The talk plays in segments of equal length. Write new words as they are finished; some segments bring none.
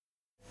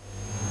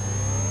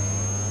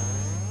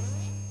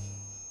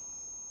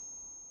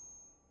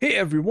Hey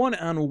everyone,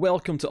 and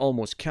welcome to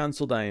Almost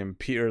Cancelled. I am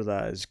Peter,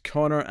 that is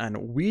Connor,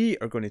 and we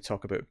are going to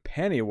talk about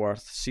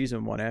Pennyworth,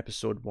 Season 1,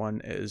 Episode 1.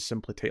 It is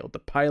simply titled The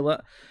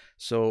Pilot.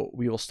 So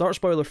we will start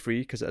spoiler free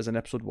because it is in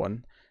Episode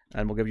 1,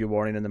 and we'll give you a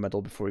warning in the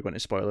middle before we go into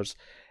spoilers.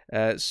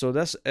 So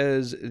this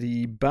is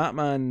the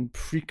Batman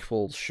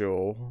prequel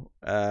show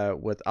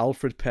with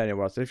Alfred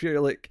Pennyworth. If you're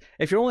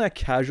only a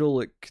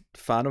casual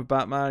fan of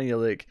Batman, you're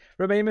like,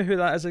 remind me who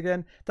that is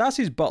again? That's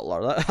his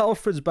butler.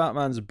 Alfred's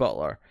Batman's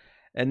butler.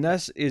 And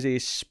this is a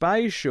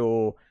spy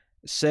show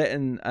set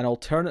in an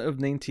alternative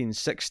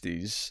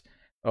 1960s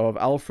of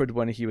Alfred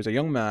when he was a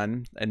young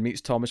man and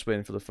meets Thomas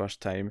Wayne for the first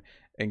time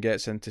and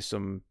gets into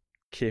some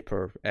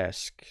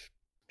caper-esque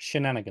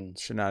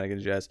shenanigans,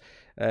 yes.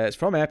 It's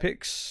from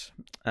Epix,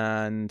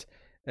 and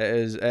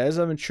it is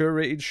a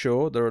mature-rated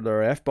show. There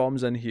are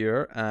F-bombs in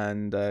here,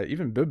 and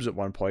even boobs at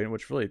one point,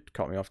 which really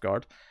caught me off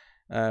guard.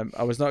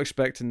 I was not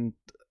expecting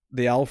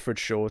the Alfred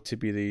show to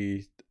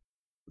be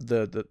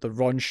the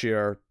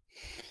raunchier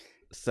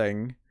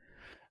thing,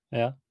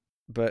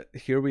 but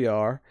here we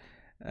are.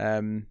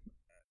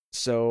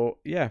 So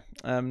yeah,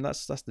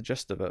 that's the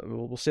gist of it.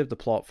 We'll save the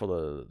plot for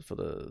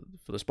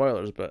the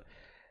spoilers. But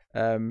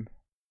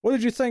what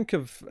did you think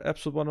of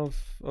episode 1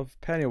 of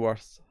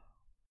Pennyworth?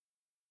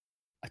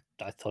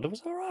 I thought it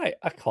was all right.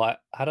 I quite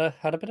had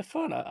a bit of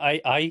fun.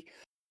 I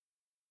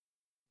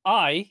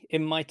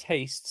in my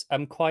tastes,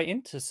 am quite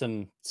into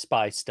some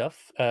spy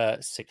stuff.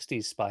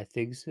 60s spy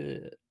things,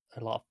 a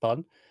lot of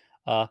fun.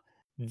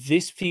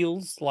 This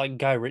feels like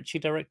Guy Ritchie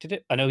directed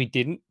it. I know he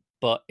didn't,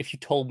 but if you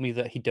told me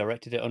that he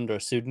directed it under a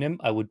pseudonym,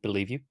 I would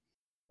believe you.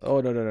 Oh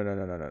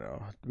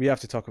no! We have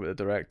to talk about the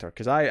director,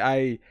 because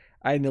I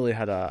nearly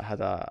had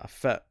a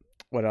fit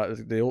when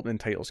the opening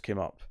titles came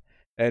up,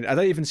 and I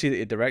didn't even see that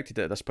he directed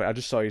it at this point. I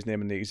just saw his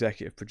name in the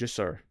executive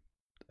producer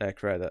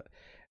credit.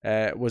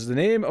 Was the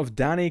name of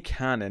Danny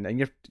Cannon, and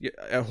you're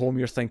at home,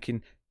 you're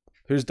thinking,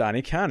 who's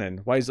Danny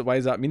Cannon? Why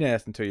does that mean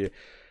anything to you?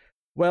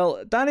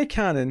 Well, Danny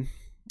Cannon,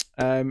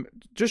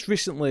 just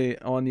recently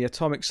on the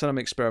Atomic Cinema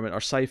Experiment,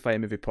 our sci-fi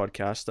movie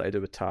podcast that I do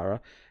with Tara,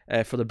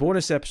 for the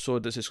bonus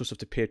episode that's exclusive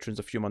to patrons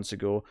a few months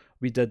ago,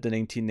 we did the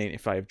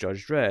 1995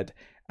 Judge Dredd,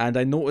 and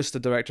I noticed the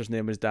director's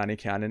name was Danny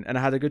Cannon, and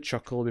I had a good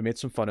chuckle. We made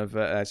some fun of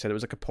it. I said it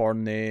was like a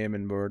porn name,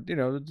 and we're,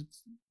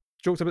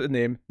 joked about the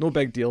name, no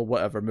big deal,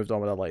 whatever, moved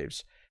on with our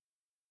lives.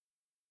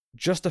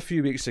 Just a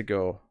few weeks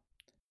ago,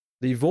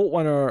 the vote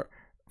winner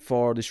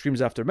for the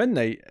Screams After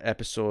Midnight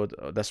episode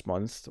this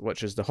month,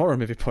 which is the horror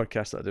movie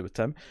podcast that I did with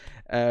Tim,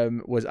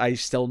 was I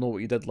Still Know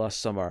What You Did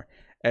Last Summer.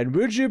 And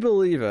would you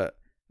believe it,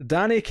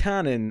 Danny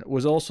Cannon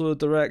was also the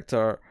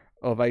director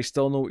of I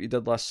Still Know What You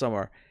Did Last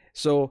Summer.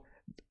 So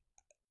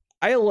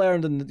I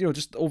learned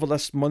just over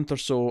this month or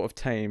so of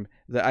time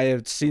that I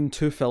had seen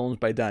 2 films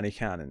by Danny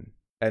Cannon,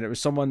 and it was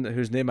someone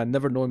whose name I'd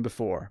never known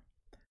before.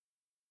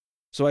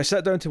 So I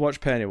sat down to watch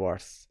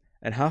Pennyworth,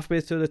 and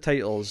halfway through the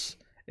titles,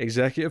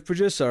 executive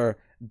producer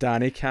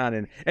Danny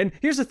Cannon. And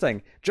here's the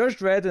thing, Judge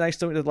Dredd and I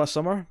Still Did Last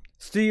Summer,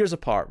 3 years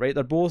apart, right?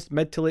 They're both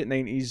mid to late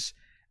 90s,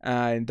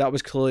 and that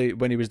was clearly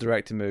when he was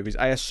directing movies.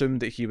 I assumed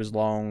that he was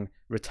long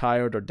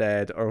retired or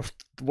dead or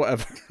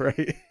whatever,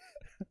 right?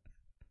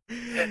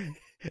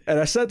 And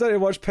I sat down to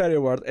watch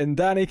Pennyworth, and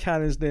Danny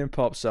Cannon's name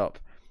pops up.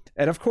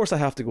 And of course I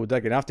have to go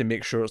digging. I have to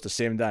make sure it's the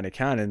same Danny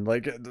Cannon.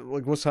 Like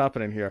what's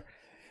happening here?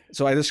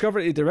 So I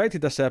discovered he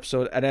directed this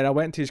episode, and then I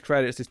went to his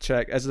credits to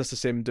check, is this the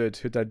same dude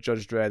who did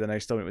Judge Dredd and I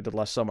Still Know What We Did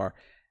Last Summer?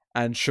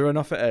 And sure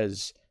enough it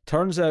is.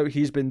 Turns out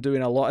he's been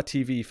doing a lot of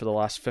TV for the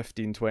last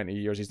 15, 20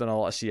 years. He's done a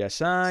lot of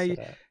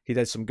CSI. He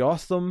did some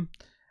Gotham.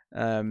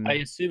 I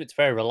assume it's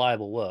very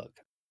reliable work.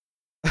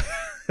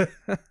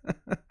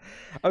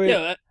 I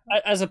mean,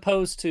 as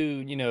opposed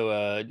to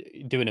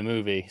doing a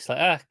movie, it's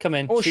like come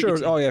in. Oh sure,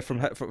 oh yeah, from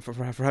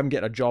him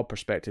getting a job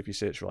perspective, you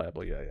say it's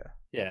reliable.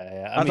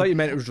 Yeah. I thought you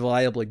meant it was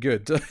reliably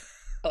good.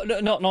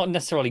 No, not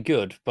necessarily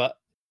good, but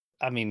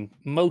I mean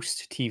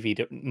most TV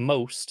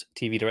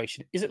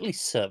direction is at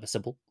least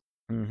serviceable,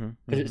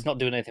 because it's not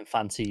doing anything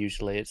fancy.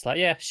 Usually, it's like,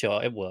 yeah,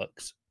 sure, it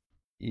works.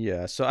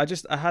 Yeah, so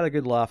I had a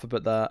good laugh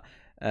about that.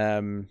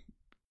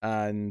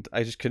 And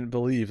I just couldn't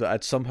believe that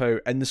I'd somehow,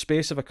 in the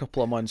space of a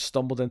couple of months,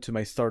 stumbled into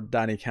my 3rd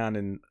Danny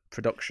Cannon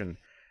production.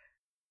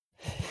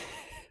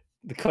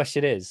 The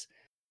question is,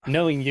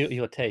 knowing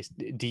your taste,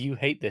 do you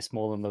hate this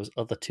more than those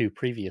other 2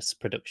 previous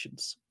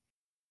productions?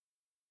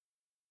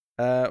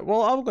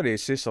 Well, I'm going to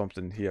say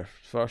something here.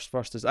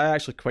 First is I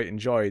actually quite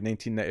enjoy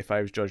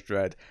 1995's Judge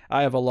Dredd.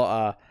 I have a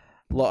lot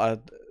of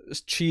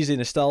cheesy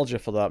nostalgia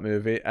for that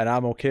movie, and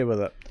I'm okay with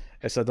it.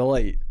 It's a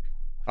delight.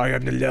 I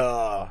am the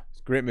law.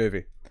 It's a great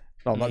movie.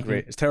 No, not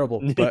great. It's terrible,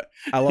 but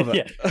I love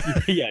it.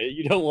 Yeah,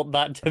 you don't want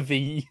that to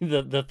be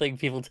the thing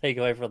people take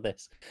away from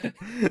this.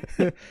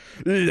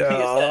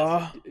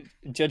 Yeah.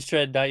 Judge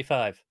Dredd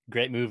 95,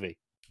 great movie.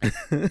 I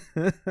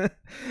mean,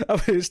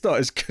 it's not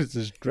as good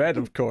as Dredd,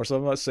 of course.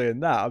 I'm not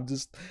saying that. I'm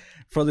just,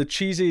 for the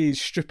cheesy,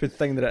 stupid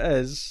thing that it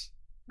is,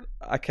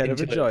 I kind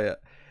of enjoy it.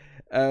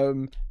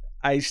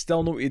 I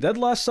Still Know What You Did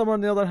Last Summer,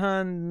 on the other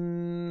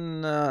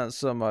hand, not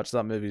so much.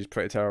 That movie's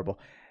pretty terrible.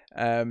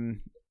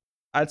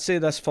 I'd say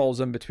this falls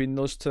in between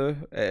those two.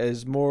 It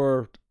is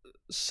more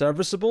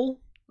serviceable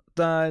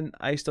than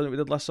I Still Think We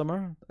Did Last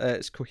Summer.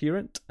 It's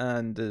coherent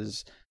and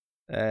is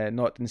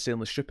not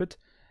insanely stupid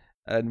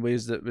in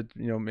ways that would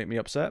make me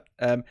upset.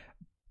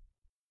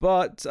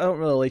 But I don't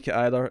really like it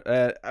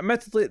either.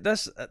 Admittedly,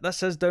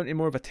 this is down to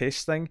more of a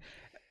taste thing.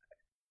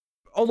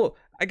 Although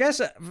I guess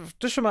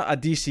just from a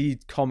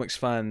DC Comics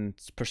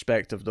fan's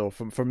perspective, though,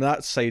 from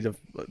that side of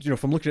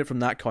from looking at it from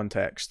that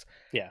context,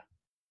 yeah,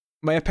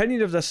 my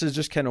opinion of this is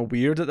just kind of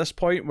weird at this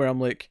point, where I'm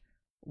like,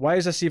 why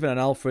is this even an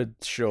Alfred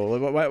show?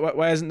 Like,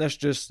 why isn't this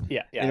just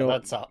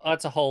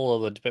that's a whole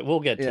other debate. We'll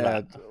get to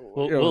that.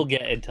 We'll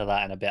get into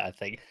that in a bit, I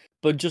think.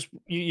 But just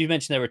you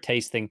mentioned there a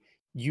taste thing.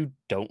 You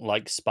don't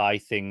like spy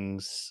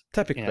things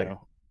typically.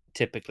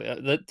 Typically,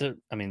 there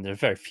are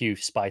very few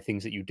spy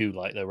things that you do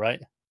like, though,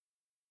 right?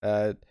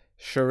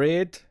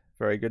 Charade,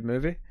 very good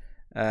movie.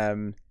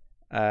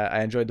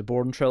 I enjoyed the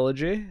Bourne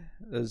trilogy.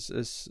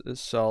 is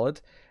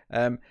solid.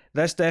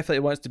 This definitely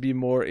wants to be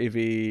more of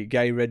a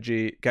Guy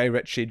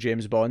Ritchie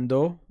James Bond,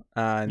 though,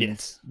 and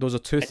yes. Those are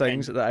two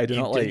things that I do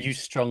not like. You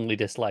strongly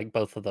dislike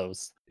both of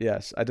those.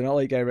 Yes, I do not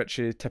like Guy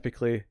Ritchie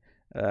typically,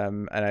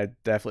 and I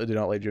definitely do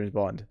not like James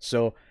Bond.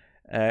 So,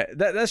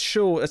 this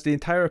show, it's the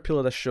entire appeal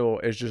of this show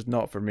is just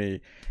not for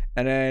me.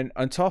 And then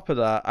on top of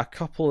that, a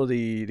couple of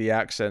the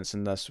accents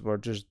in this were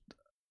just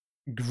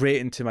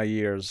great into my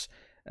ears.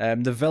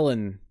 The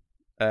villain,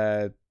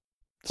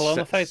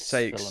 Paloma Faith's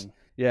Sykes. villain.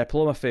 Yeah,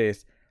 Paloma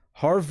Faith.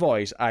 Her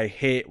voice, I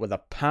hate with a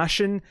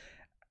passion.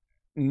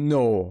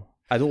 No,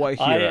 I don't want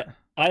to hear it.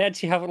 I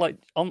actually have it like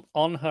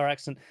on her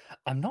accent.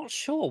 I'm not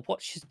sure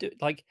what she's doing.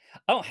 Like,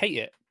 I don't hate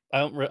it.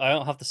 I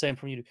don't have the same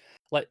from you.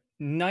 Like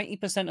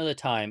 90% of the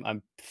time,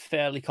 I'm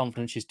fairly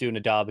confident she's doing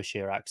a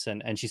Derbyshire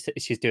accent, and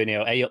she's doing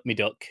 "Hey up me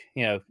duck,"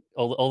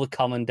 all the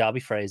common Derby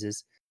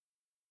phrases.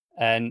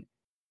 And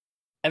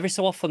every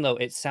so often, though,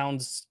 it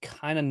sounds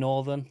kind of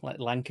northern, like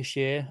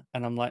Lancashire,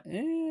 and I'm like,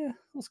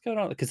 what's going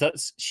on?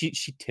 Because she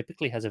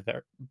typically has a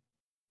very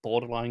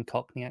borderline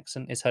Cockney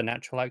accent. It's her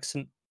natural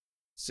accent.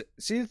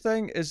 See, the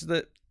thing is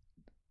that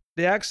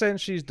the accent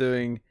she's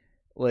doing,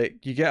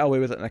 like, you get away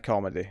with it in a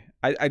comedy.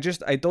 I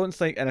don't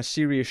think in a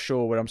serious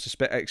show where I'm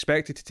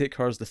expected to take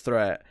her as the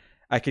threat,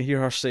 I can hear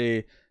her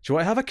say, "Do you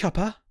want to have a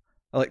cuppa?"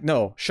 I'm like,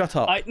 no, shut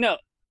up. No,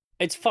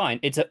 it's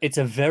fine. It's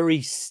a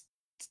very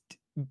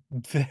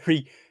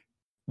very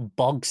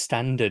bog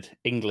standard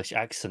English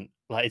accent.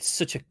 Like, it's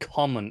such a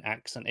common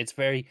accent. It's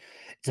a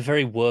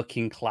very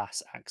working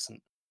class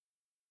accent.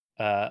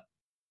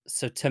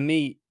 So to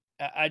me,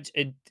 I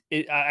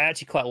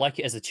actually quite like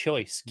it as a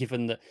choice,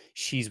 given that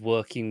she's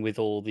working with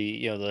all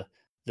the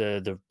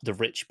the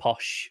rich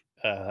posh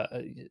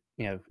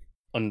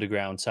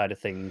underground side of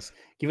things.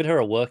 Giving her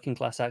a working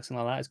class accent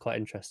like that is quite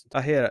interesting.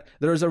 I hear it.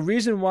 There is a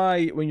reason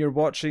why when you're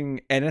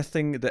watching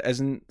anything that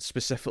isn't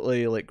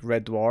specifically like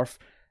Red Dwarf,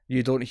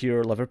 you don't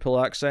hear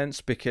Liverpool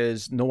accents,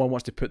 because no one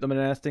wants to put them in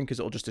anything because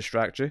it'll just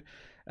distract you.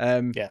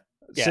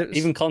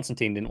 Even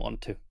Constantine didn't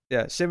want to.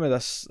 Yeah, same with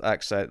this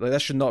accent. Like,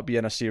 this should not be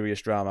in a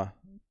serious drama.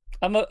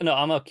 I'm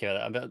okay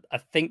with that. I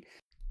think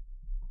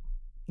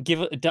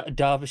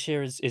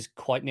Derbyshire is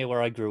quite near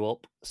where I grew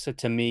up, so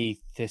to me,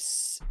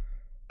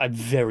 I'm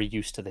very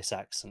used to this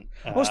accent.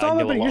 Well, it's not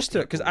about being used to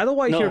it, because I don't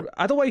want to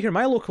hear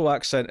my local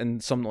accent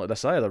in something like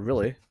this either.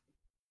 Really.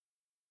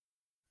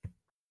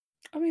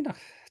 I mean, it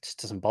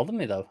just doesn't bother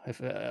me though.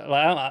 If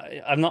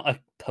I'm not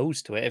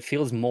opposed to it. It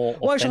feels more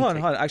authentic. Well, actually, hold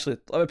on. Actually,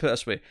 let me put it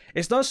this way: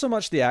 it's not so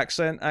much the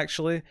accent.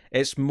 Actually,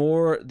 it's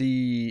more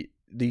the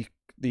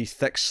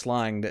thick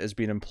slang that has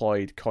been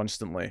employed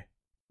constantly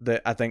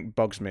that I think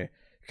bugs me.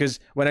 Because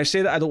when I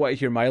say that I don't want to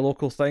hear my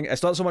local thing,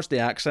 it's not so much the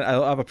accent. I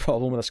don't have a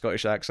problem with a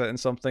Scottish accent in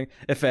something.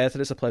 If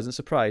anything, it's a pleasant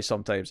surprise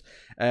sometimes.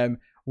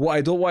 What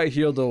I don't want to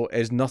hear, though,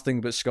 is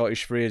nothing but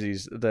Scottish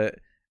phrases that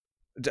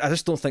I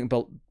just don't think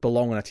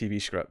belong on a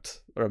TV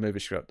script or a movie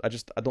script. I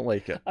don't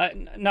like it. I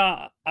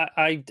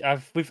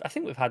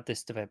think we've had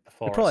this debate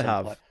before. We probably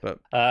have, but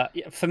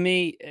for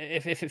me,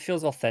 if it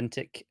feels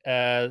authentic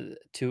to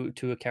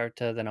a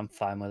character, then I'm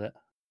fine with it.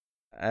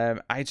 I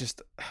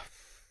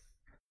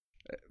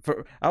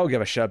will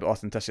give a shit about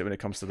authenticity when it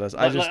comes to this.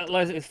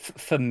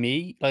 For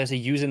me, like I say,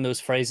 using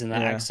those phrases in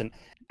that accent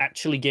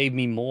actually gave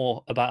me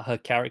more about her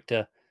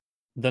character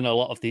than a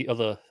lot of the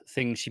other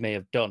things she may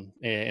have done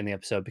in the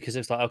episode, because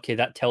it's like, okay,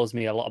 that tells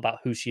me a lot about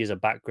who she is, a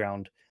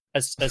background.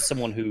 As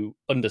someone who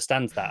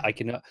understands that, I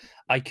can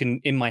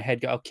in my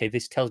head go, okay,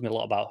 this tells me a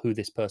lot about who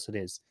this person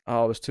is.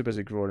 Oh, I was too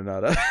busy groaning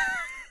at it.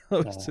 I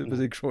was too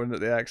busy groaning at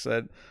the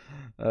accent.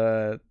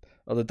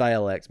 Or the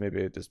dialect,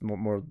 maybe just more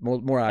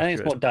accurate. I think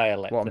it's more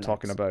dialect. What I'm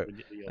talking about.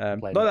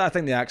 Not that I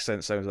think the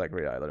accent sounds that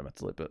great either,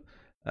 admittedly, but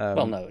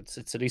well, no, it's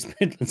an East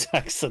Midlands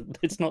accent.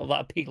 It's not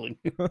that appealing.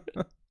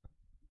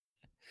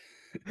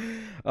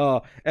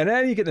 Oh, and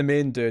then you get the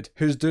main dude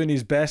who's doing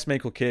his best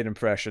Michael Caine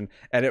impression,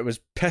 and it was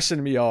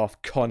pissing me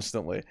off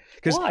constantly.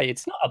 Why?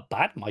 It's not a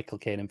bad Michael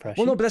Caine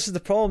impression. Well, no, but this is the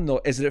problem,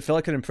 though, is that it felt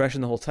like an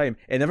impression the whole time.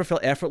 It never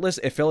felt effortless.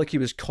 It felt like he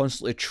was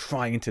constantly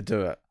trying to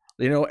do it.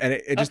 And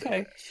it just,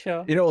 Okay,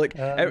 sure. like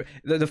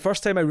the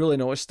first time I really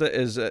noticed it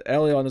is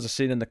early on. There's a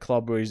scene in the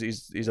club where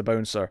he's a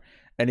bouncer,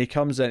 and he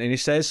comes in and he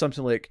says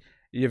something like,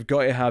 "You've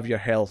got to have your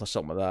health" or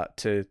something like that.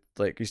 To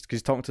like,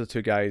 he's talking to the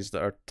two guys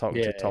that are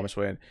talking to Thomas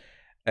Wayne.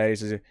 He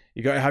says,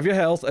 "You got to have your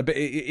health," but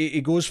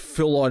he goes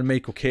full on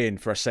Michael Caine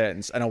for a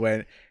sentence, and I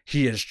went,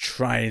 "He is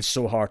trying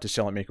so hard to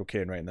sound like Michael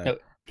Caine right now." No,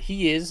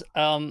 he is.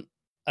 I'm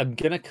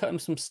gonna cut him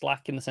some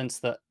slack in the sense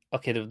that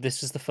okay,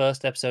 this is the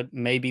first episode.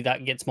 Maybe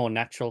that gets more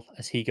natural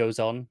as he goes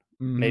on.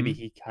 Maybe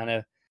he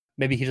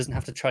doesn't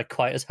have to try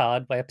quite as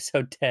hard by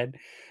episode 10.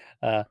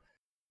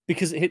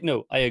 Because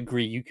no, I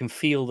agree. You can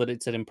feel that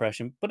it's an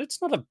impression, but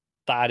it's not a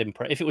bad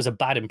impression. If it was a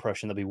bad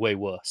impression, that'd be way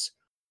worse.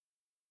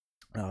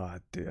 Oh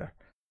dear.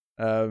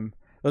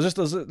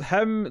 There's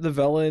him, the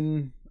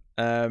villain,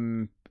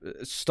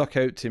 stuck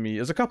out to me.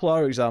 There's a couple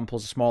other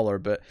examples, smaller,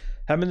 but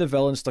him and the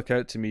villain stuck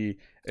out to me.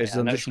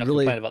 I'm just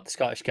really about the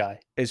Scottish guy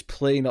is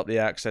playing up the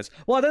accents.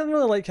 Well, I didn't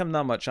really like him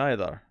that much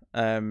either.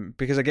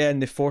 Because again,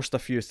 they forced a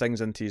few things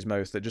into his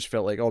mouth that just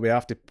felt like, oh, we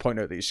have to point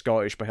out that he's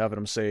Scottish by having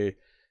him say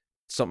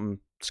something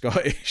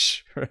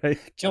Scottish, right? Do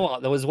you know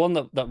what? There was one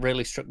that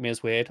really struck me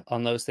as weird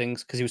on those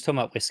things because he was talking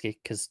about whiskey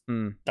because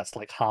that's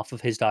like half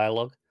of his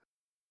dialogue.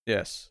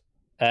 Yes.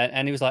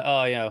 And he was like,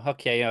 "Oh,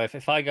 okay,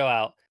 if I go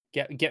out,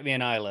 get me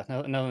an Isla,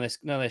 none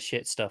of this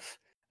shit stuff."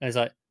 And he's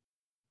like,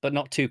 "But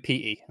not too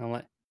peaty." And I'm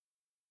like,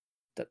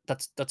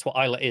 "That's what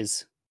Isla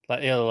is.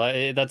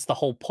 Like, that's the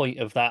whole point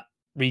of that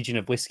region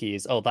of whiskey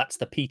is, oh, that's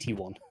the peaty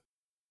one."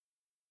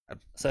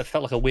 So it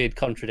felt like a weird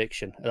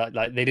contradiction. Like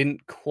they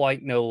didn't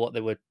quite know what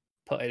they were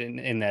putting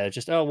in there.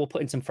 Just we'll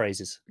put in some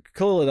phrases.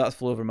 Clearly, that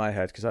flew over my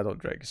head because I don't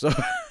drink, so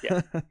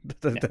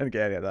didn't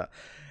get any of that.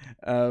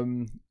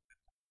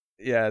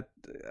 Yeah,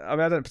 I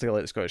mean, I didn't particularly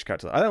like the Scottish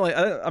character.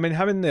 I mean,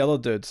 him and the other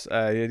dude,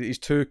 he's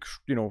two,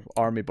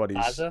 army buddies.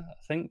 Baza,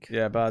 I think.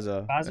 Yeah,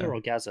 Baza.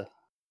 Or Gaza?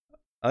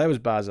 I think it was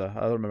Baza. I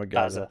don't remember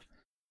Gaza.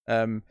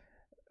 And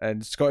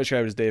Scottish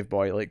guy was Dave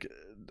Boy. Like,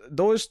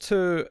 those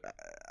two,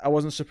 I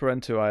wasn't super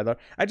into either.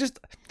 I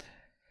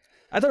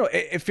don't know.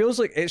 It feels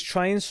like it's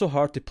trying so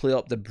hard to play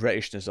up the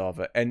Britishness of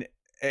it, and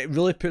it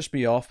really puts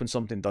me off when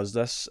something does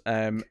this.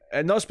 And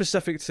not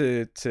specific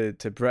to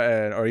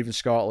Britain or even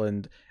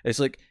Scotland. It's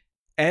like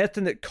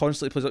anything that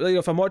constantly plays up.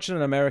 If I'm watching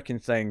an American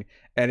thing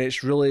and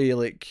it's really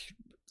like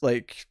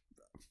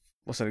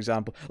what's an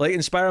example? Like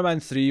in Spider-Man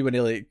 3 when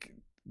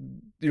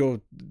he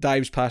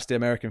dives past the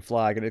American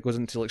flag and it goes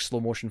into like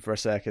slow motion for a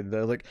second.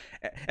 They're like,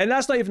 and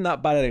that's not even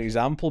that bad an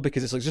example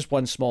because it's like just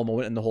one small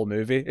moment in the whole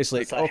movie. It's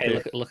like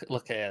okay, hey,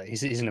 look at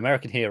he's an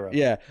American hero.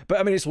 Yeah, but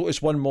I mean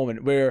it's one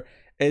moment. Where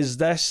is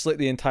this like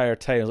the entire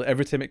time? Like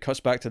every time it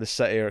cuts back to the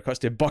city or it cuts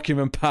to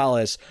Buckingham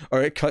Palace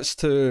or it cuts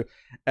to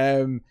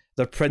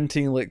they're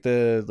printing like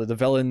the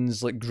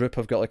villains like group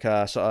have got like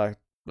a sort of,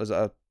 was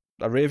it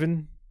a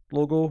raven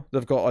logo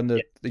they've got on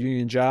the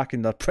Union Jack,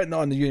 and they're printing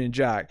it on the Union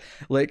Jack.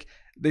 Like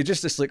they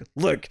just like,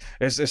 look,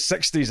 it's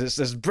 60s,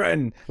 it's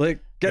Britain,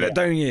 like get it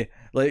down you,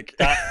 like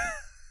that.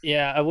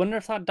 Yeah, I wonder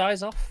if that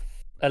dies off.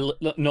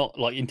 Not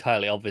like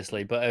entirely,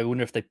 obviously, but I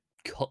wonder if they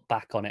cut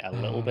back on it a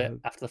little bit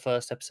after the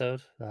first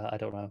episode. I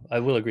don't know. I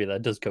will agree that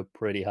it does go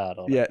pretty hard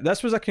on it. Yeah,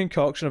 this was a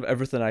concoction of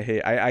everything I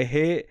hate. I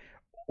hate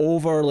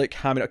over like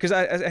hamming it because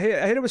I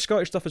hate it with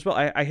Scottish stuff as well.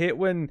 I hate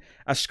when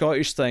a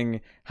Scottish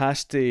thing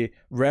has to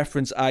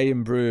reference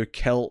Iron Brew,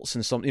 kilts,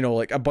 and something,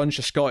 like a bunch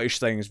of Scottish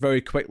things very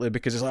quickly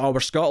because it's like, oh,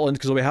 we're Scotland,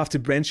 because we have to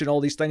mention all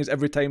these things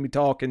every time we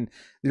talk and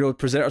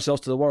present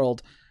ourselves to the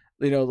world.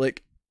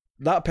 Like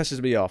that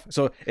pisses me off.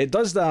 So it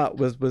does that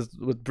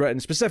with Britain,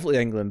 specifically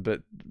England,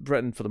 but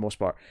Britain for the most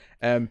part.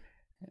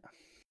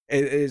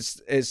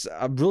 It's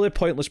a really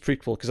pointless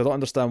prequel because I don't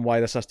understand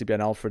why this has to be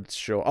an Alfred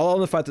show. Other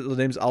than the fact that the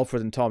name's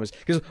Alfred and Thomas.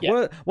 Because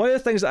one of the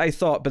things that I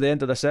thought by the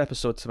end of this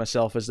episode to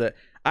myself is that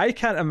I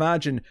can't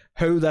imagine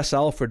how this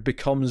Alfred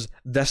becomes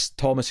this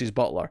Thomas's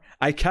butler.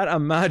 I can't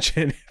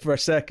imagine for a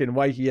second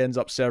why he ends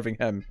up serving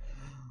him.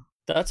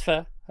 That's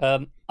fair.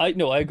 I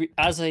agree.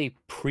 As a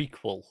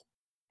prequel,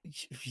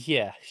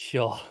 yeah,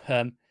 sure.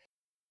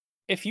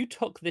 If you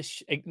took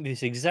this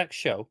exact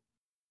show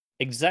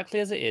exactly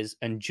as it is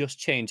and just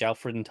change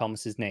Alfred and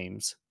Thomas's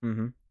names,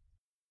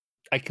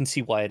 I can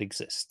see why it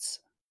exists.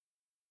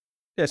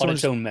 Yeah, on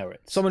its own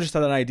merits. Someone just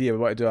had an idea. We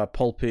want to do a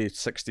pulpy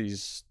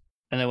 60s.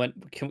 And they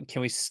went,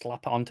 can we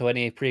slap it onto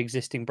any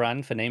pre-existing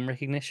brand for name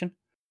recognition?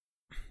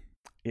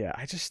 Yeah,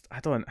 I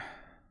don't.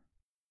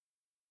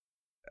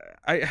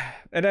 And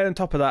then on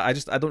top of that,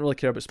 I don't really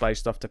care about spy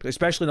stuff typically,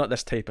 especially not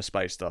this type of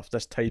spy stuff.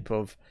 This type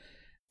of,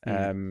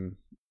 Yeah,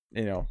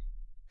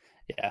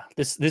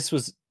 this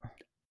was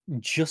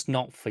just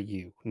not for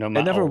you. No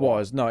matter. It never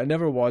was. No, it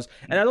never was.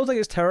 And I don't think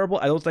it's terrible.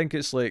 I don't think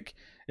it's like,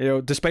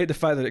 despite the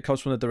fact that it comes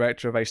from the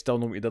director of I Still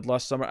Know What You Did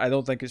Last Summer, I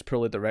don't think it's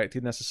poorly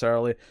directed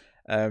necessarily.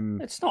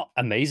 It's not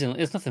amazing.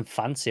 There's nothing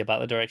fancy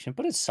about the direction,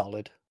 but it's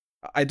solid.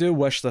 I do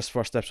wish this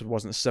first episode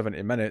wasn't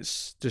 70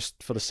 minutes,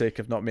 just for the sake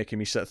of not making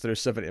me sit through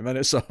 70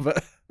 minutes of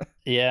it.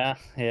 Yeah.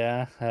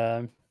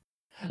 And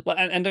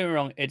don't get me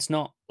wrong, it's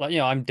not like,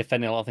 I'm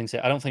defending a lot of things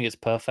here. I don't think it's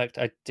perfect.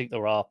 I think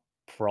there are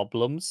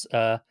problems.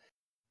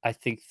 I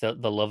think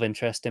that the love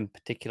interest in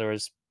particular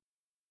is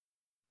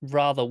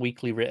rather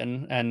weakly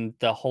written, and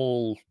the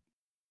whole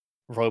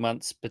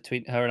romance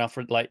between her and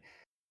Alfred, like,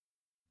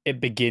 it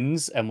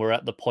begins and we're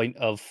at the point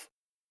of,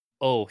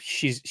 oh,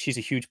 she's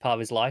a huge part of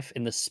his life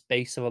in the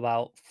space of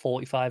about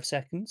 45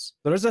 seconds.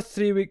 There is a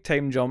 3 week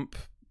time jump,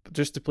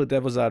 just to play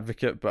devil's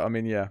advocate, but I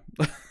mean, yeah.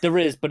 There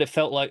is, but it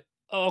felt like,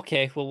 oh,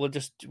 okay, well, we'll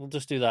just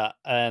do that.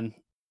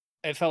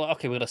 It felt like,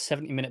 okay, we've got a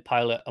 70-minute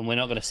pilot and we're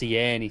not going to see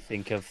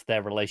anything of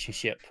their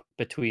relationship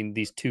between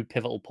these two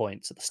pivotal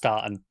points at the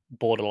start and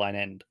borderline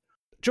end.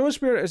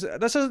 Joe's weird.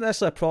 This isn't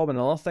necessarily a problem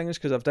in other things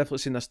because I've definitely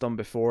seen this done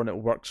before and it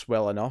works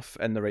well enough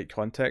in the right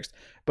context.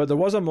 But there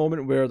was a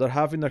moment where they're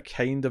having their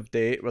kind of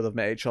date where they've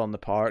met each other in the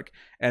park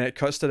and it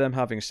cuts to them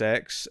having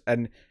sex,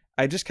 and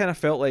I just kind of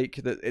felt like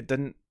that it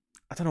didn't,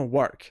 I don't know,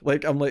 work.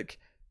 Like I'm like,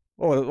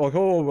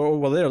 oh,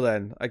 we're there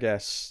then, I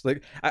guess.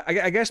 Like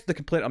I guess the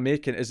complaint I'm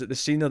making is that the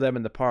scene of them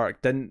in the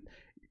park didn't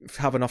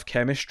have enough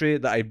chemistry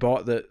that I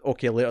bought that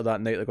okay later that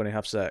night they're going to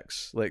have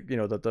sex. Like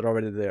they're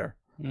already there.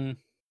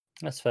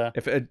 That's fair.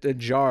 If it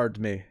jarred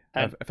me,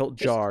 I felt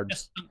jarred.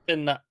 Just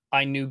something that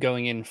I knew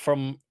going in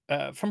from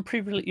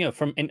pre,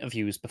 from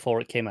interviews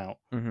before it came out,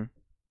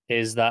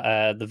 is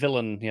that the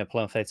villain,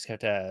 playing Faith's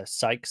character,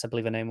 Sykes, I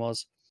believe her name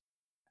was,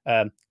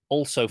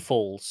 also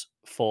falls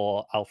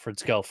for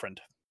Alfred's girlfriend.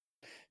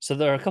 So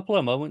there are a couple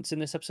of moments in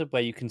this episode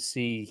where you can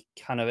see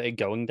kind of it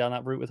going down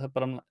that route with her,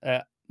 but I'm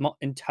not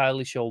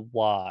entirely sure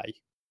why.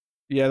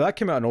 Yeah, that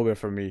came out of nowhere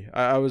for me.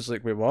 I was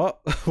like, wait,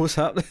 what? What's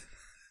happening?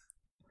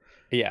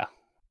 Yeah.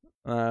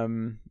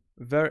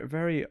 Very,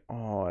 very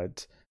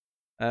odd.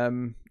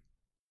 Yeah,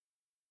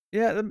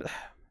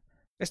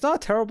 it's not a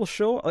terrible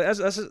show. Like,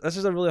 this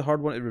is a really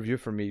hard one to review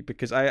for me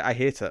because I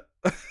hate it.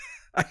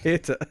 I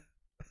hate it.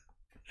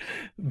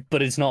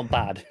 But it's not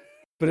bad.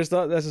 But it's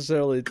not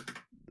necessarily.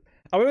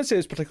 I wouldn't say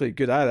it's particularly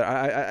good either.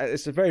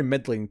 It's very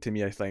middling to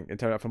me. I think in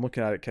terms if I'm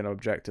looking at it kind of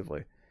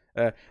objectively.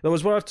 There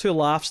was one or two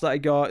laughs that I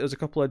got. There was a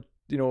couple of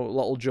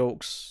little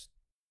jokes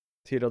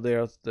here or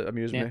there that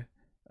amused me.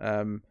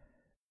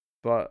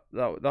 But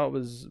that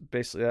was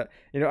basically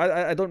it.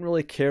 I don't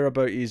really care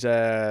about his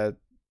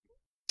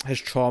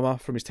trauma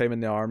from his time in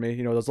the army.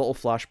 There's little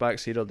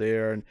flashbacks here or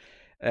there, and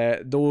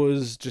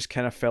those just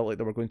kind of felt like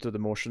they were going through the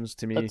motions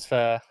to me. That's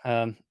fair.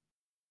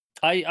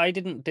 I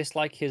didn't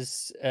dislike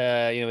his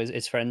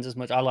his friends as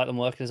much. I like them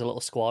working as a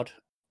little squad.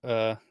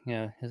 His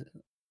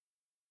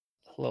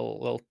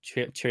little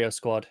trio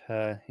squad.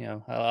 I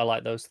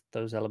like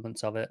those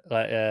elements of it.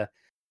 Like kind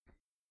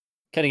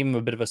of give him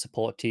a bit of a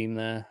support team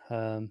there.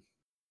 I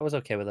was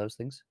okay with those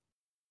things.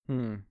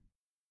 I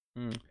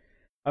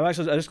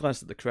just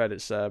glanced at the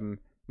credits.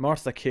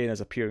 Martha Kane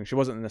is appearing. She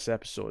wasn't in this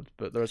episode,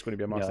 but there is going to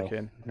be a Martha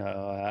Kane. No,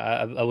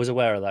 I was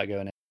aware of that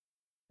going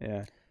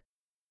in.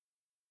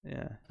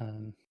 Yeah.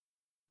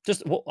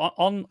 Just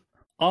on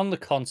the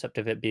concept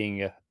of it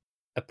being a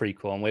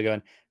prequel, and we're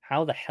going,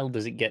 how the hell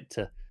does it get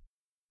to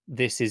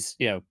this? Is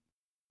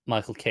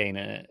Michael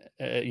Caine,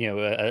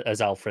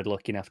 as Alfred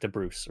looking after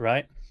Bruce,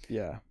 right?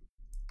 Yeah.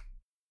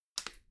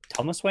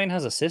 Thomas Wayne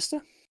has a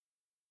sister.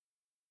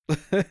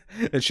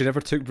 And she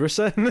never took Bruce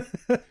in.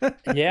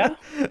 Yeah,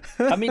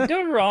 I mean,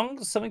 don't be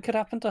wrong. Something could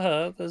happen to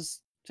her. There's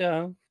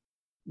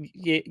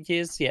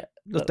years yet.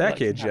 There's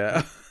decades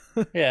yet.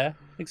 Yeah,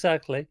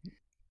 exactly.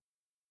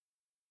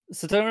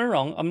 So don't get me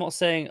wrong. I'm not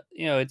saying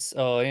it's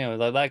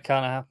like that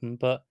can't happen,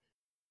 but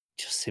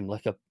it just seemed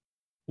like a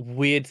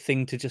weird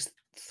thing to just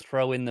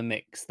throw in the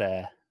mix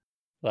there.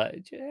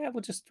 Like, yeah,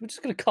 we're just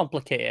going to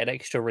complicate it an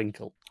extra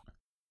wrinkle.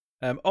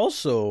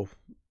 Also,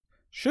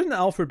 shouldn't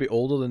Alfred be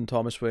older than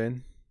Thomas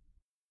Wayne?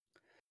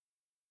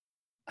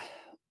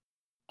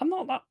 I'm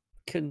not that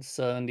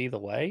concerned either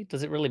way.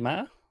 Does it really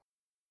matter?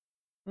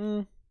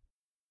 I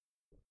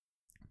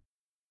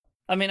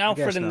mean,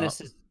 Alfred in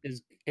this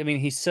is I mean,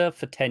 he's served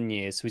for 10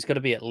 years, so he's got to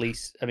be at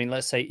least, I mean,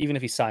 let's say, even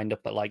if he signed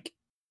up at like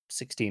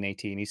 16,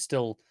 18, he's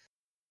still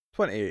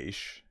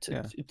 28-ish.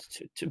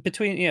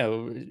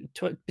 Between,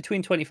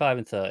 between 25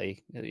 and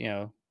 30,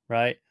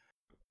 right?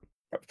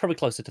 Probably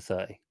closer to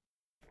 30.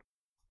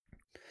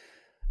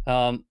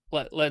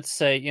 Let's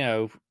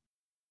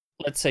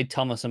say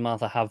Thomas and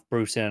Martha have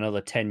Bruce in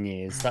another 10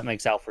 years. That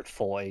makes Alfred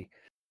 40.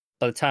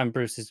 By the time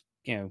Bruce is,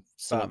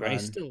 still,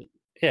 he's still,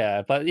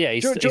 yeah, but yeah,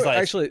 he's Joe, like,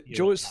 actually,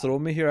 Joe, it's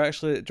thrown me here.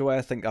 Actually, Joe,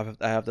 I think I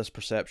have this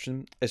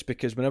perception. It's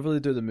because whenever they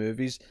do the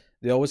movies,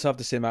 they always have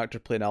the same actor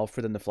playing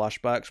Alfred in the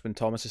flashbacks when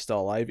Thomas is still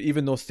alive,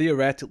 even though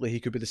theoretically he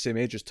could be the same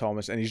age as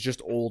Thomas, and he's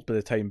just old by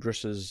the time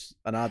Bruce is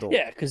an adult.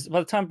 Yeah, because by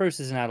the time Bruce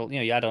is an adult,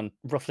 you add on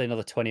roughly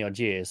another 20 odd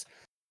years.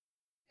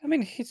 I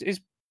mean, he's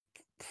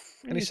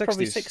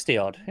probably 60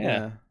 odd.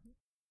 Yeah.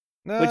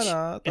 Which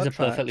is a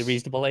perfectly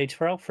reasonable age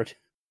for Alfred.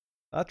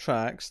 That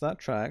tracks.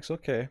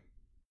 Okay.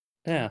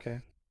 Yeah. Okay.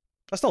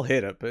 I still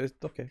hate it, but it's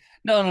okay.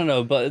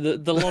 No.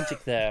 But the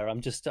logic there, I'm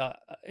just, I'll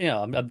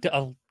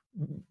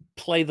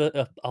play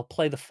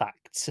the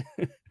facts.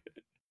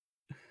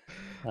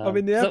 I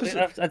mean, the Because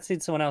episode, I'd seen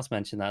someone else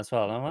mention that as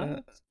well. And I'm like,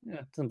 uh, yeah,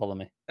 it doesn't bother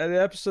me. and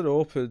the episode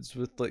opens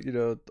with like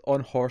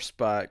on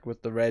horseback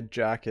with the red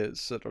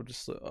jackets, and I'm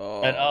just like,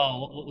 And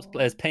what was oh,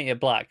 as Painted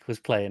Black was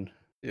playing.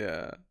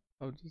 yeah.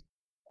 I'm just,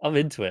 I'm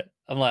into it.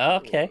 I'm like, oh,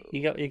 okay,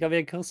 you got me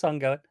a cool song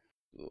going.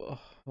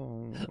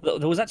 oh.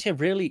 There was actually a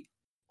really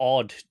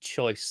odd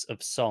choice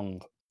of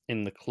song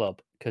in the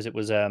club because it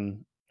was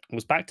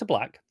Back to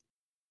Black,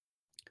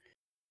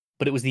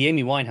 but it was the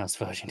Amy Winehouse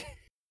version.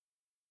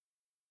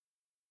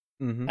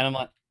 Mm-hmm. And I'm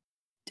like,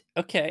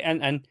 okay,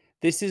 and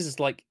this is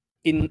like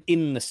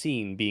in the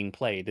scene being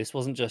played. This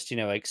wasn't just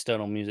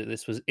external music.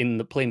 This was in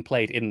the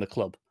played in the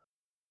club.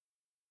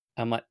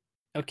 I'm like,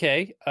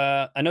 okay,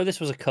 I know this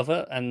was a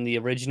cover, and the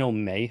original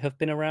may have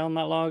been around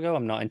that long ago.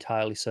 I'm not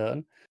entirely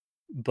certain,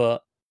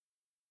 but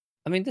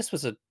I mean, this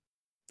was a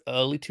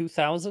early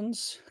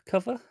 2000s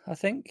cover, I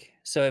think.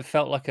 So it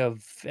felt like a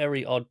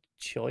very odd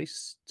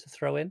choice to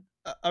throw in.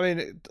 I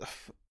mean,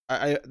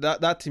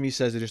 that to me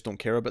says they just don't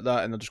care about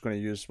that, and they're just going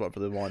to use whatever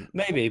they want.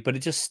 Maybe, but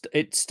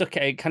it stuck.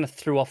 It kind of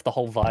threw off the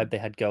whole vibe they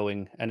had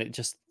going, and it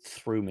just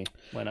threw me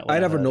when I I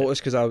never heard it.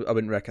 noticed because I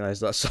wouldn't recognize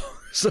that song,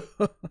 so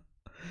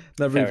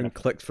never Fair even enough.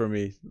 clicked for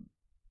me.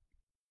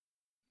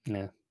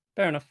 Yeah,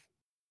 fair enough.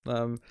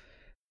 Um,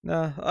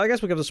 Nah, I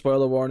guess we'll give the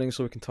spoiler warning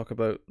so we can talk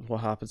about what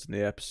happens in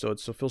the episode.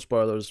 So full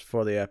spoilers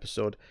for the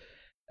episode.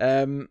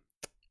 Um,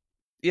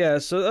 yeah.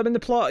 So I mean, the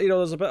plot.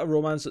 There's a bit of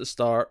romance at the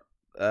start.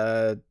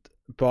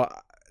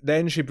 But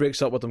then she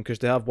breaks up with him because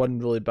they have one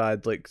really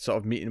bad like sort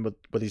of meeting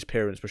with his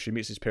parents, where she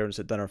meets his parents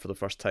at dinner for the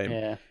first time.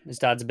 Yeah, his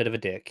dad's a bit of a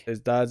dick. His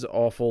dad's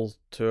awful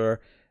to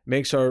her.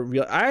 Makes her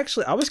real. I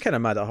was kind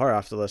of mad at her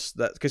after this.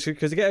 That because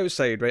they get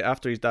outside right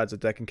after his dad's a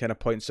dick and kind of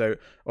points out,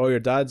 oh, your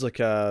dad's like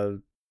a.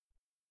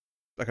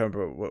 I can't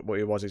remember what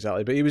he was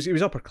exactly, but he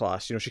was upper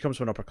class. She comes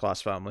from an upper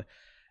class family,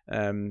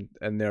 and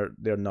they're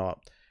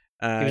not.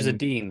 And He was a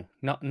dean,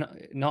 not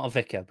a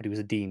vicar, but he was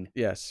a dean.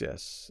 yes,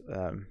 yes.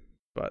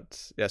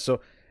 But yeah,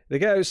 so they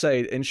get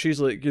outside, and she's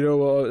like, you know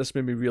what? This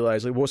made me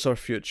realize, like, what's our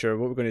future?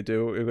 What we're going to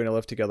do? We're going to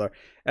live together.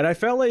 And I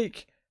felt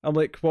like I'm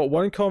like, what?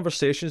 One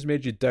conversation's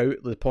made you doubt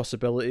the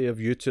possibility of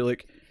you two,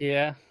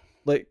 Yeah,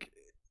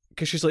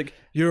 because she's like,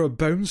 you're a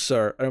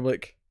bouncer, and I'm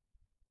like.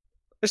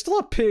 It's still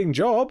a paying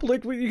job.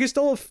 Like you can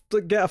still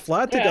get a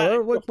flat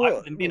together. Like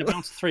what? Being a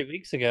bouncer 3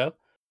 weeks ago,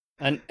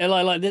 and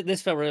like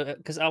this felt really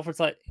because Alfred's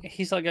like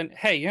he's like going,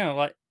 hey,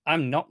 like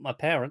I'm not my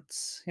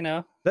parents,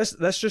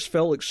 This just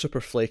felt like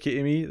super flaky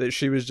to me. That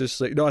she was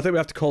just like, no, I think we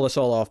have to call this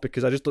all off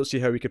because I just don't see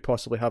how we could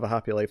possibly have a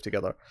happy life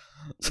together.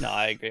 No,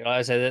 I agree. Like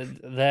I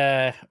said,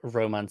 their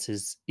romance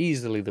is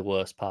easily the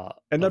worst part,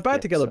 And they're of the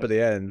bad together by episode.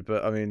 the end.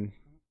 But I mean,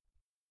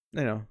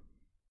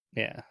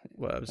 Yeah,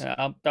 whatever.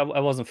 yeah, I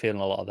wasn't feeling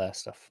a lot of their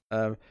stuff.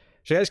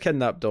 She gets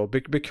kidnapped though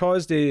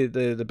because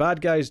the bad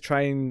guys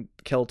try and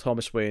kill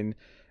Thomas Wayne.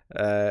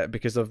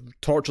 Because they've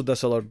tortured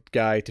this other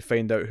guy to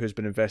find out who's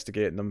been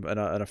investigating them in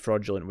a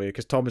fraudulent way.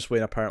 Because Thomas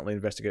Wayne apparently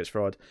investigates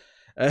fraud.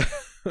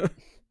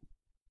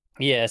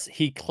 Yes,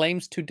 he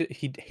claims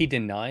he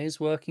denies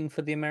working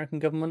for the American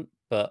government,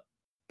 but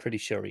pretty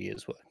sure he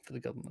is working for the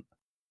government.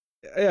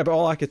 Yeah, but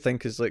all I could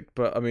think is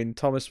but I mean,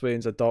 Thomas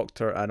Wayne's a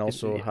doctor and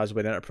also Yeah. has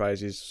Wayne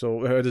Enterprises.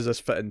 So how does this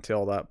fit into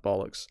all that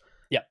bollocks?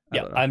 Yeah.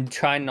 don't know. I'm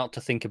trying not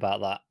to think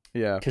about that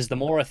Yeah. because the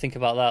more I think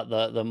about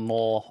that, the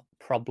more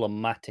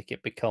problematic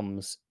it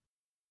becomes.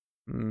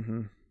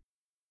 Mm-hmm.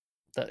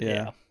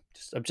 Yeah.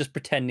 I'm just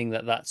pretending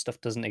that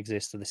stuff doesn't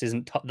exist. And this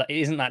isn't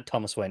that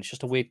Thomas Wayne. It's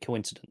just a weird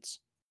coincidence.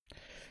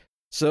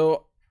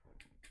 So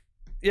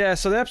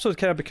so the episode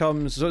kind of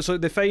becomes so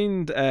they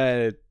find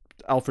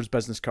Alfred's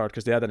business card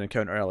because they had an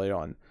encounter earlier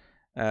on,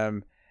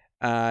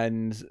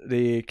 and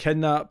they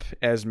kidnap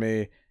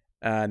Esme,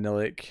 and they're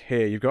like,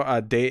 "Hey, you've got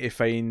a day to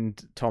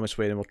find Thomas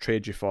Wayne, and we'll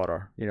trade you for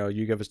her.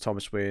 You give us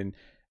Thomas Wayne."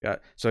 Yeah.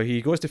 So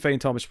he goes to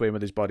find Thomas Wayne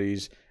with his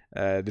buddies.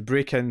 They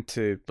break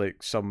into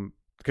like some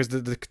because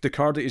the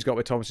card that he's got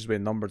with Thomas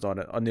Wayne numbers on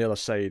it on the other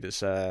side.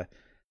 It's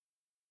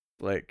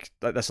like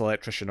this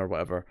electrician or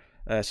whatever.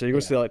 So he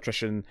goes to the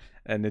electrician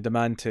and they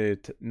demand to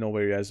know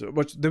where he is.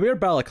 Which they wear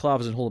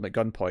balaclavas and hold him at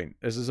gunpoint.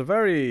 Is a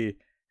very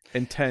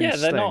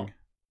intense thing.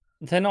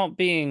 They're not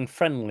being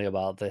friendly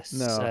about this.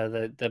 No.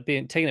 They're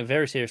being taking it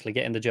very seriously,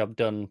 getting the job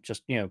done.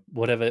 Just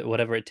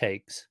whatever it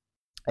takes.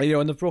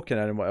 And they've broken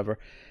in and whatever.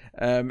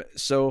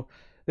 So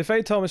they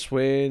find Thomas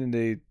Wayne and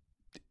they,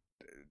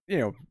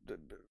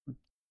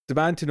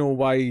 demand to know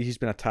why he's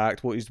been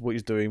attacked, what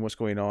he's doing, what's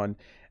going on,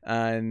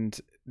 and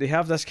they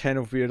have this kind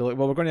of weird like,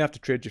 well, we're going to have to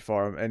trade you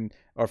for him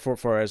or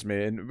for Esme,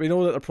 and we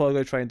know that they're probably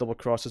going to try and double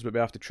cross us, but we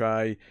have to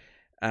try,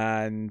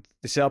 and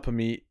they set up a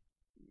meet.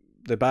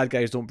 The bad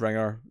guys don't bring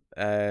her,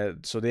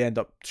 so they end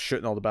up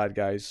shooting all the bad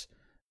guys.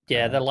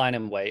 Yeah, they're lying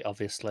in wait,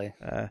 obviously.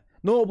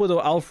 Notably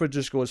though, Alfred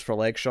just goes for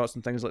leg shots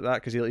and things like that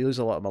because he leaves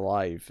a lot of them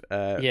alive.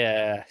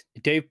 Yeah,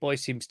 Dave Boy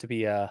seems to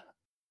be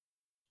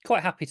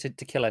quite happy to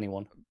kill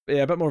anyone.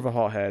 Yeah, a bit more of a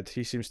hothead.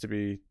 He seems to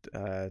be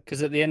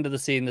because at the end of the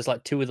scene, there's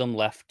like two of them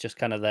left, just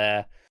kind of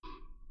there,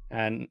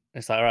 and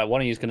it's like, all right, one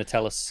of you's going to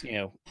tell us,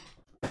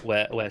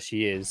 where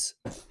she is,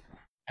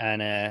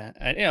 and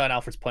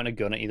Alfred's pointing a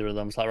gun at either of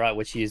them. It's like, right,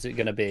 which is it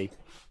going to be?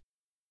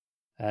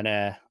 And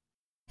a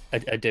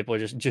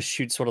dipboy just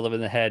shoots one of them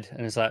in the head,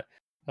 and it's like,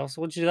 oh,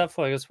 so what'd you do that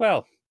for? He goes,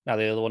 well, now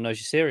the other one knows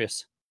you're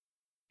serious.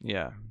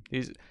 Yeah,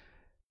 he's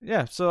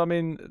yeah. So I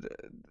mean,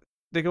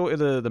 they go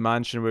to the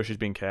mansion where she's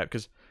being kept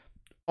because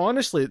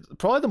honestly,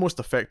 probably the most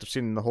effective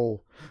scene in the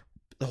whole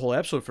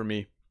episode for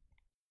me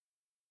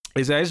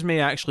is Esme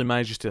actually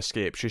manages to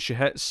escape. She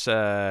hits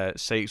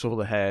Sykes over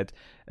the head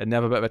and they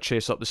have a bit of a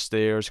chase up the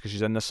stairs because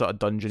she's in this sort of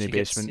dungeony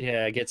basement.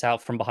 Gets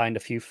out from behind a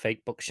few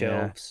fake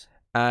bookshelves.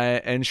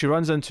 And she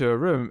runs into a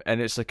room,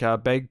 and it's like a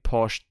big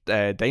posh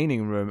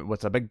dining room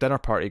with a big dinner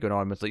party going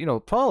on with, like,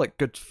 probably like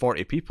good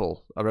 40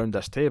 people around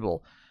this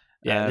table.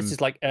 Yeah, this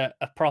is like a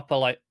proper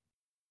like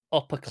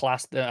upper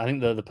class. I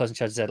think the person in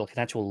charge said like an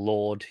actual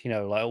lord,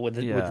 like with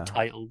the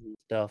titles and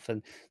stuff,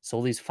 and it's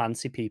all these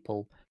fancy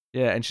people.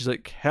 Yeah, and she's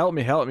like, help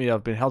me,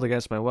 I've been held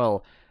against my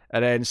will.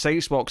 And then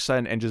Sykes walks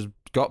in and just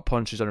gut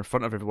punches her in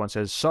front of everyone,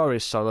 says, sorry,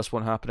 sir, this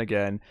won't happen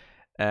again.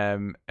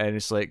 And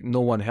it's like, no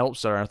one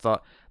helps her. And I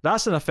thought,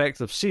 that's an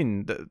effective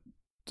scene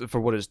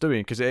for what it's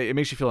doing, because it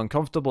makes you feel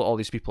uncomfortable. All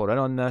these people are in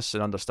on this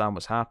and understand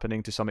what's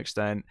happening to some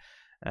extent.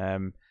 I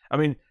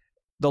mean,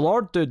 the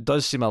Lord dude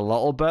does seem a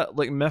little bit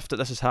like miffed that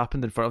this has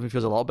happened in front of him. He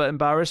feels a little bit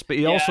embarrassed, but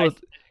he also...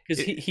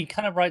 Because he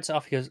kind of writes it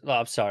off. He goes, oh,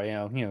 I'm sorry,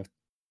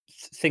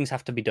 things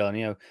have to be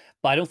done,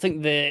 but I don't think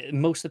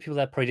most of the people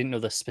there probably didn't know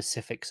the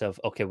specifics of,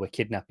 okay, we're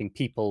kidnapping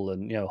people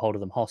and, holding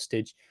them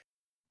hostage,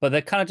 but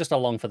they're kind of just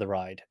along for the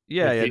ride.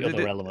 Yeah, with the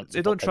other elements.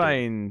 They don't try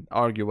and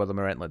argue with them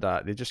or anything like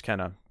that. They just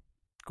kind of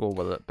go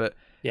with it. But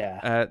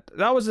yeah,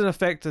 that was an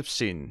effective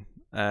scene.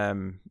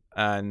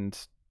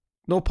 And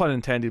no pun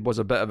intended, was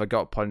a bit of a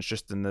gut punch,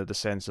 just in the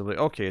sense of like,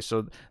 okay,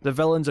 so the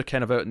villains are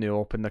kind of out in the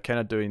open. They're kind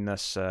of doing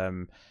this,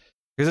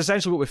 because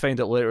essentially what we find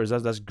out later is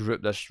that this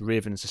group, this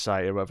Raven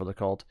Society or whatever they're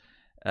called,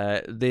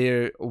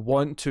 they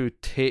want to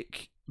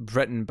take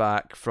Britain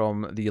back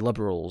from the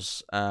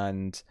liberals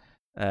and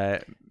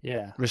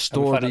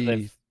restore the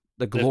glory.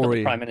 They've got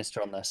the Prime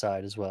Minister on their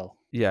side as well.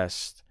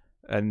 Yes,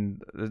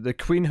 and the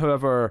Queen,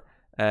 however,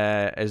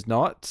 is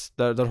not.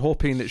 They're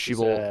hoping that she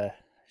will.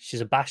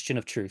 She's a bastion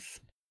of truth.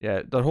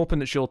 Yeah, they're hoping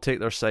that she'll take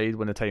their side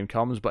when the time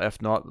comes, but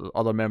if not,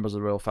 other members of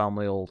the royal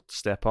family will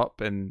step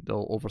up and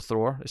they'll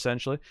overthrow her,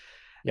 essentially.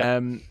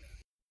 Yep.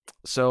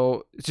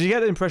 So you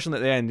get the impression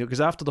at the end,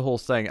 because after the whole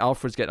thing,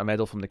 Alfred's getting a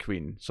medal from the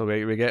Queen. So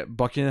we get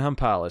Buckingham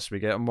Palace, we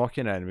get him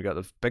walking in, we got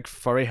the big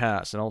furry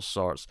hats and all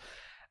sorts.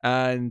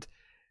 And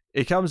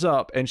he comes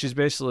up and she's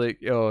basically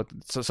like,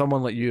 so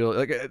someone like you,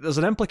 like, there's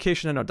an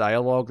implication in her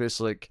dialogue that's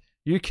like,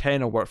 you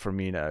kind of work for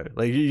me now.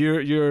 Like,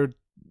 you're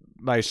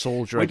my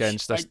soldier. Which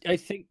against this. I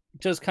think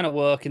does kind of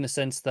work in the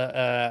sense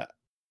that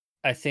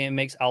I think it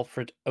makes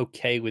Alfred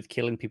okay with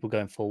killing people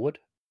going forward,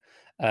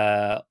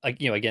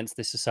 against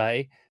this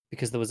society.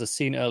 Because there was a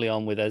scene early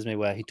on with Esme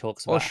where he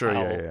talks about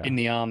how in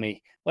the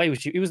army, well,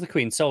 he was the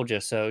Queen's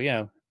soldier, so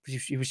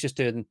he was just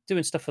doing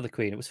stuff for the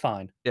Queen. It was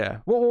fine. Yeah.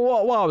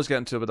 What I was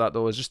getting to with that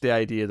though is just the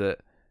idea that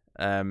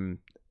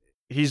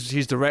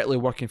he's directly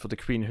working for the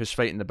Queen, who's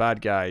fighting the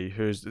bad guy,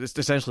 who's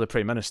essentially the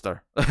Prime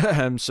Minister.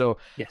 So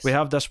yes. We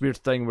have this weird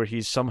thing where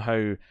he's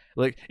somehow,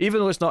 like,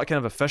 even though it's not kind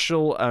of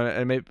official,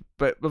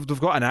 but we've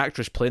got an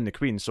actress playing the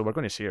Queen, so we're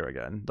going to see her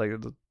again. Like,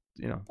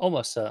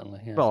 almost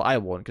certainly. Yeah. Well, I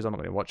won't, because I'm not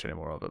going to watch any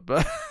more of it.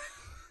 But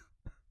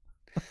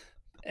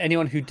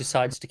anyone who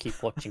decides to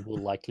keep watching will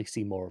likely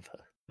see more of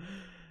her.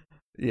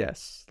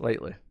 Yes,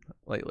 lightly.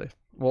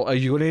 Well, are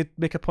you going to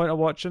make a point of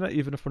watching it,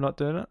 even if we're not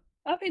doing it?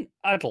 I mean,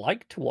 I'd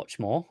like to watch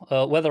more.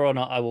 Whether or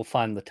not I will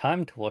find the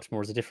time to watch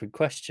more is a different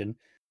question.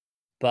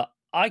 But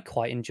I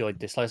quite enjoyed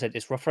this. Like I said,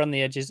 it's rough around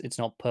the edges. It's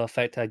not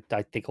perfect. I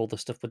think all the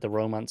stuff with the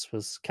romance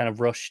was kind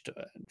of rushed.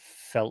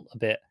 Felt a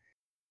bit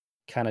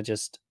kind of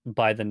just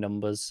by the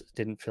numbers.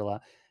 Didn't feel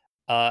that.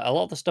 A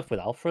lot of the stuff with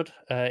Alfred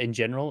in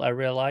general, I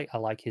really like. I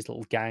like his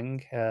little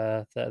gang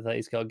that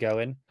he's got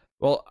going.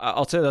 Well,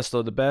 I'll tell you this,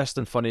 though. The best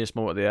and funniest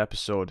moment of the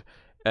episode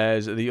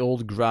is the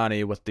old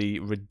granny with the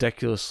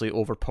ridiculously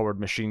overpowered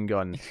machine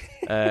gun,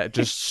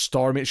 just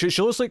storming. She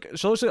looks like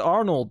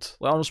Arnold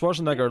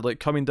Schwarzenegger,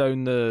 like coming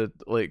down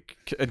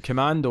in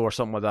Commando or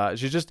something like that.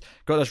 She's just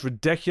got this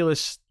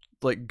ridiculous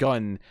like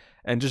gun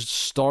and just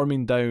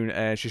storming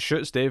down. She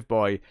shoots Dave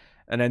Boy,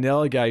 and then the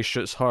other guy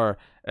shoots her,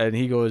 and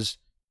he goes,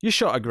 "You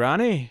shot a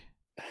granny."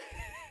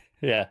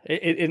 Yeah,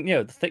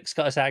 the thick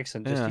Scottish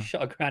accent. You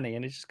shot a granny,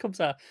 and it just comes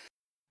out.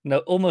 No,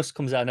 almost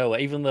comes out of nowhere,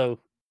 even though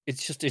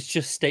it's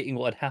just stating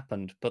what had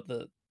happened. But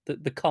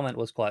the comment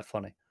was quite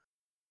funny.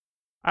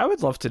 I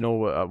would love to know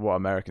what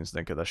Americans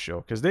think of this show,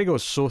 because they go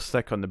so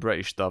thick on the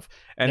British stuff.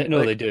 And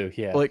no, they do.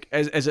 Yeah. Like,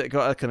 is it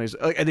got a kind of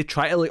like? And they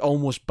try to like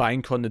almost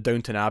bank on the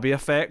Downton Abbey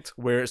effect,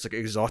 where it's like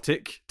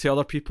exotic to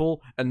other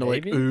people, and they're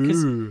maybe, like,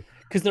 ooh,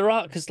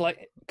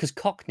 because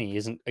Cockney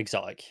isn't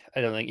exotic.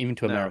 I don't think, even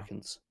to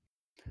Americans.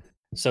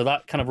 So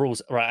that kind of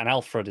rules right. And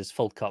Alfred is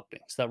full Cockney,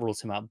 so that rules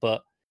him out.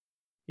 But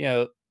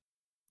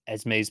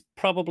Esme's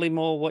probably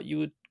more what you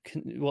would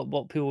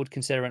what people would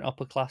consider an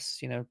upper class,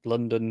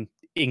 London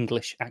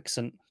English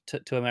accent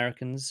to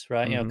Americans,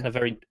 right? Mm-hmm. Kind of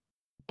very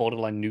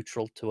borderline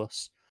neutral to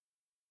us.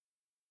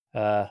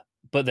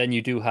 But then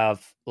you do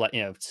have like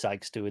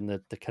Sykes doing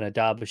the kind of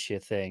Derbyshire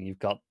thing. You've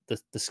got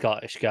the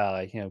Scottish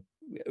guy.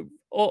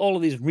 All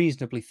of these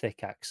reasonably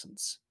thick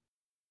accents.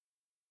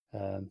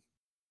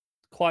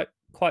 Quite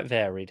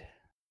varied.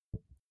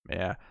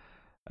 Yeah.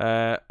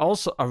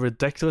 Also, a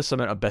ridiculous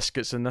amount of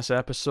biscuits in this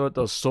episode.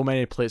 There's so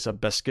many plates of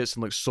biscuits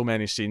and like so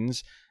many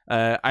scenes.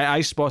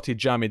 I spotted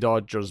Jammy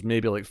Dodgers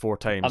maybe like 4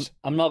 times.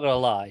 I'm not gonna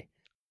lie,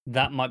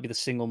 that might be the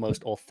single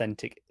most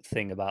authentic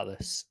thing about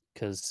this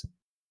because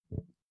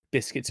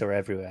biscuits are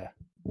everywhere.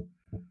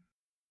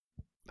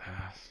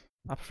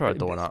 I prefer a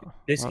donut.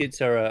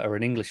 Biscuits are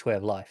an English way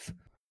of life.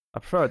 I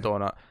prefer a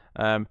donut.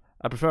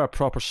 I prefer a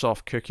proper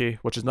soft cookie,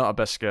 which is not a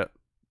biscuit.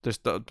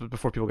 Just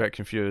before people get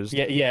confused.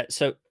 Yeah.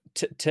 So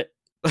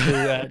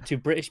to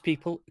British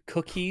people,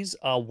 cookies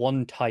are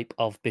one type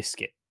of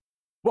biscuit.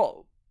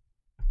 Well,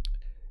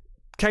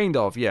 kind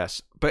of,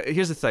 yes. But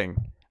here's the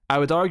thing. I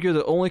would argue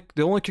that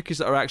the only cookies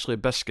that are actually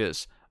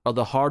biscuits are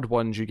the hard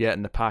ones you get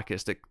in the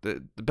packets that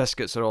the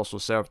biscuits are also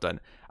served in.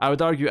 I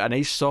would argue a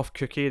nice soft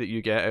cookie that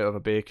you get out of a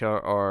baker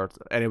or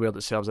anywhere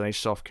that serves a nice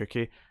soft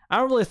cookie, I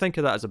don't really think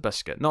of that as a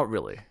biscuit. Not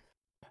really.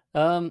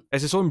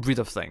 It's its own breed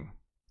of thing.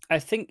 I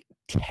think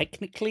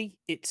technically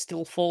it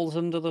still falls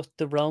under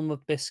the realm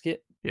of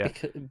biscuit. Yeah.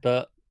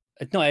 But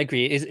no, I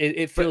agree.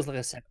 It feels like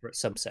a separate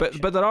subsection.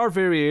 But there are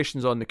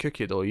variations on the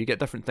cookie though. You get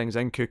different things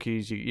in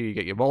cookies. You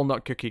get your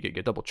walnut cookie, you get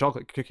your double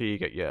chocolate cookie, you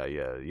get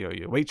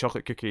your white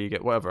chocolate cookie, you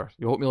get whatever,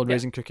 your oatmeal and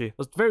raisin cookie.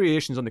 There's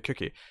variations on the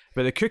cookie,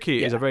 but the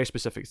cookie is a very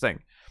specific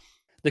thing.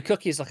 The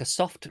cookie is like a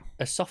soft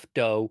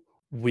dough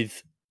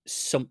with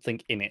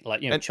something in it,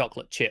 like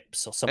chocolate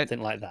chips or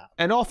something like that.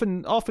 And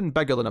often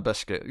bigger than a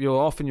biscuit.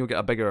 You'll get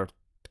a bigger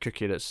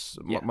cookie that's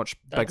much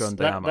bigger in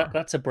diameter.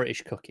 That's a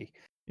British cookie.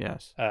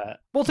 Yes.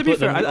 Well, to be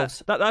fair,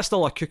 that's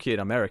still a cookie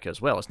in America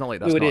as well. It's not like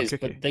that's not a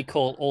cookie. But they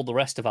call all the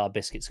rest of our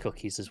biscuits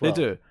cookies as well.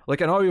 They do.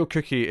 Like an Oreo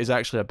cookie is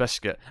actually a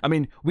biscuit. I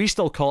mean, we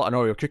still call it an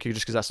Oreo cookie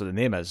just because that's what the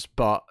name is.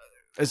 But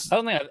I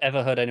don't think I've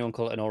ever heard anyone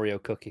call it an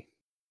Oreo cookie.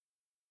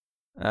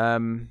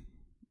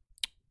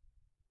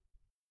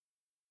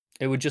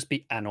 It would just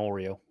be an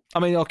Oreo. I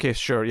mean, okay,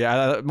 sure,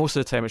 yeah. Most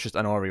of the time it's just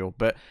an Oreo,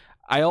 but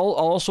I'll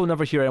also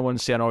never hear anyone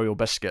say an Oreo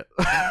biscuit.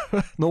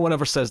 No one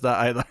ever says that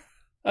either.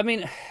 I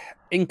mean,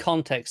 in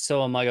context,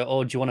 someone might go,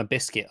 "Oh, do you want a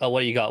biscuit? Oh, what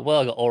do you got?"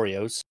 Well, I got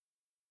Oreos.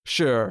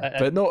 Sure,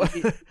 but no,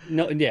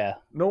 yeah.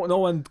 No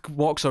one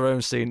walks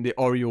around saying the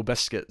Oreo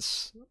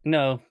biscuits.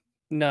 No.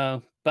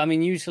 But I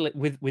mean, usually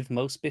with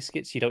most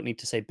biscuits, you don't need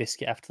to say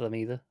biscuit after them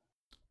either.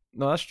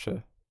 No, that's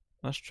true.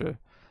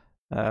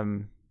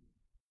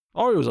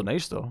 Oreos are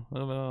nice though.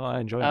 I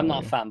enjoy them. I'm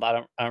not a fan, but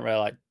I don't really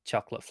like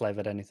chocolate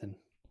flavored anything.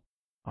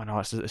 Oh no,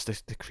 it's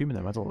the cream in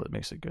the middle that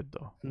makes it good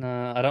though.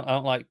 No, I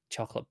don't like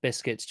chocolate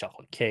biscuits,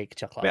 chocolate cake,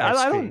 chocolate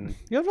ice cream.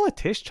 You don't really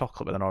taste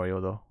chocolate with an Oreo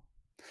though.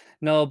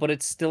 No, but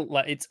it's still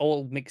like it's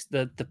all mixed.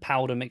 The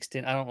powder mixed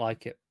in. I don't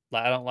like it.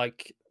 Like I don't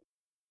like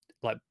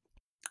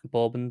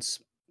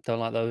bourbons. Don't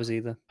like those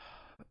either.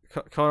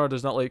 Connor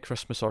does not like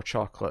Christmas or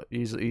chocolate.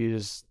 He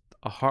is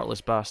a heartless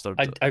bastard.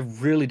 I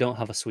really don't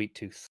have a sweet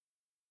tooth.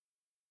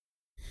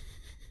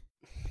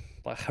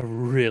 Like I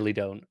really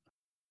don't.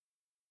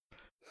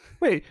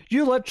 Wait,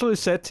 you literally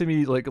said to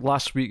me like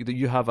last week that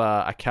you have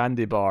a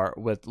candy bar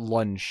with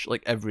lunch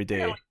like every day.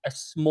 Yeah, a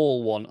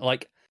small one,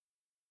 like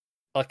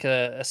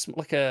a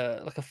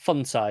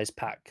fun size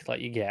pack,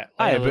 like you get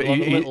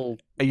little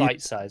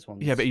bite size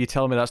ones. Yeah, but you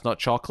telling me that's not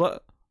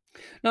chocolate?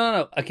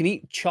 No. I can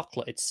eat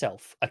chocolate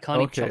itself. I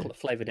can't eat chocolate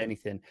flavored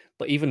anything.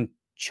 But even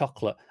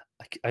chocolate,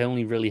 I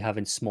only really have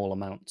in small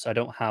amounts. I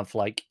don't have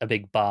like a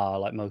big bar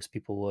like most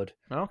people would.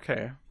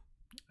 Okay.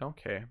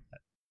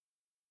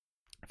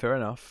 Fair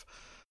enough.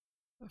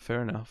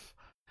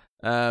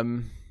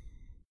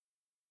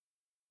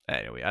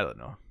 Anyway, I don't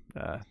know.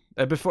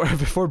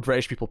 Before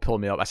British people pull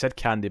me up, I said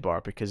candy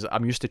bar because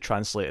I'm used to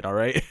translating. All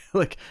right,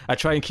 like I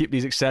try and keep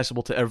these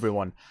accessible to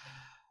everyone.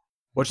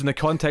 Which, in the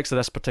context of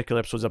this particular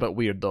episode, is a bit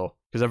weird though,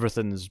 because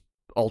everything's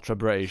ultra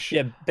British.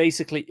 Yeah,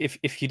 basically,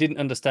 if you didn't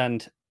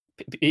understand,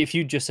 if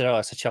you just said, "Oh,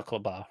 it's a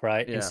chocolate bar,"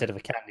 right, instead of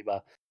a candy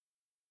bar,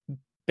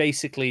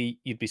 basically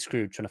you'd be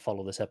screwed trying to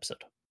follow this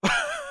episode.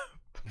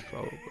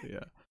 Probably,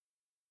 yeah.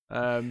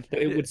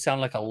 It would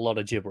sound like a lot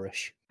of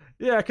gibberish.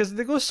 Yeah, because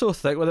they go so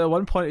thick. Well, at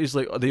one point he's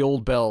like the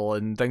old Bill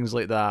and things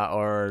like that,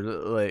 or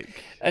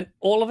like, and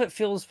all of it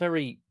feels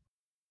very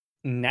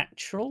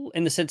natural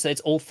in the sense that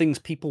it's all things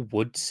people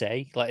would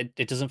say. Like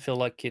it doesn't feel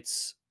like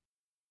it's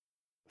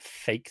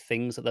fake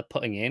things that they're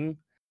putting in.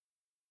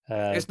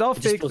 It's not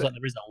it fake. Just feels like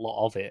there is a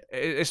lot of it.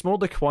 It's more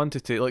the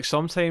quantity. Like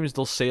sometimes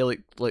they'll say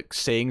like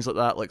sayings like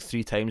that like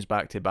 3 times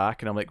back to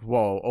back, and I'm like,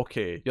 whoa,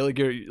 okay, you're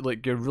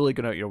really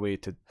going out your way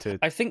to.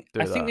 I think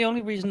the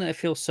only reason that it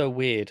feels so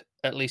weird,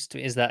 at least,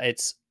 is that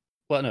it's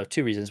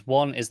 2 reasons.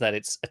 One is that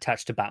it's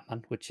attached to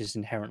Batman, which is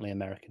inherently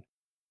American,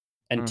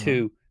 and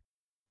 2,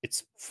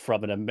 it's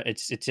from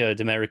it's an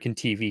American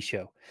TV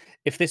show.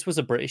 If this was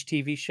a British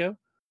TV show,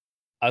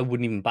 I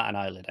wouldn't even bat an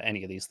eyelid at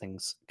any of these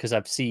things because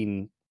I've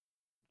seen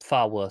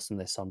far worse than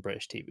this on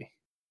British TV.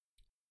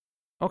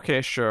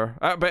 Okay, sure,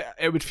 but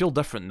it would feel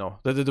different though.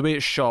 The way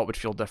it's shot would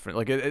feel different.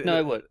 Like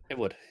No, it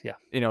would,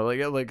 yeah.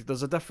 like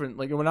there's a different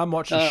like when I'm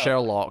watching No,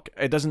 Sherlock,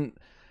 it doesn't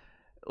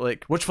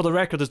like which for the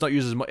record does not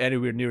use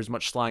anywhere near as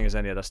much slang as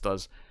any of this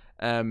does.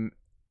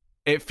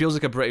 It feels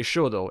like a British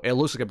show though. It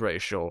looks like a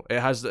British show. It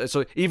has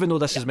so even though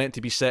this is meant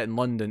to be set in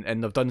London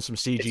and they've done some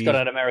CG, it's got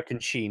an American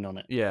sheen on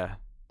it. yeah.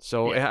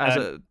 So Yeah, it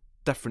has a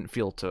different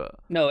feel to it.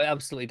 No, it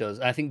absolutely does.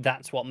 I think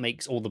that's what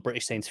makes all the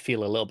British Saints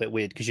feel a little bit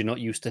weird because you're not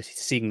used to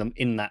seeing them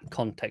in that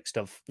context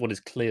of what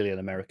is clearly an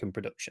American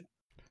production.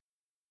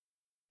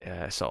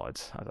 Yeah, it's odd.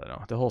 I don't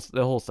know.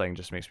 The whole thing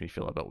just makes me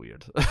feel a bit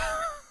weird. I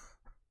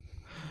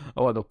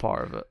want no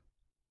part of it.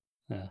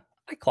 Yeah,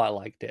 I quite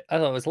liked it. I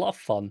thought it was a lot of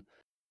fun.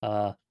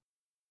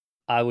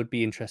 I would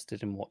be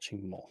interested in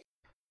watching more.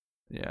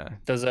 Yeah.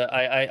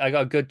 I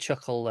got a good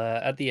chuckle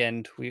at the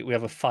end. We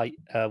have a fight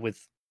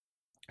with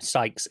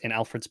Sykes in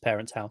Alfred's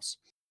parents' house.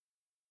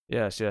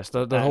 Yes.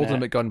 They're holding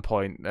him at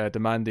gunpoint,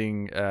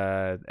 demanding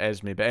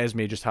Esme, but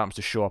Esme just happens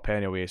to show up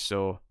anyway.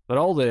 So they're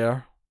all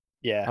there.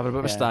 Yeah, having a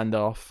bit of a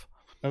standoff.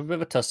 A bit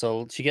of a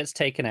tussle. She gets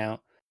taken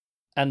out,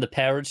 and the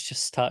parents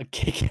just start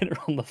kicking her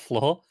on the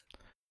floor.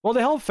 Well,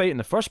 they have a fight in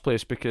the first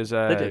place because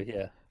they do,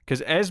 yeah.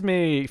 Because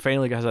Esme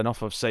finally has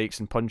enough of Sykes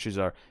and punches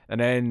her,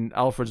 and then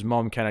Alfred's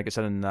mom kind of gets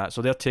in that,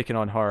 so they're taking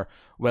on her,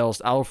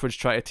 whilst Alfred's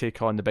trying to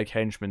take on the big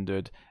henchman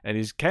dude, and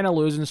he's kind of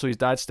losing, so his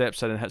dad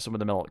steps in and hits him with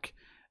the milk.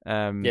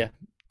 Yeah.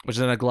 Which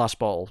is in a glass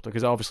bottle,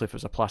 because obviously if it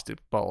was a plastic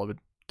bottle, it would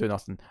do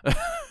nothing.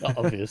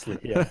 Obviously,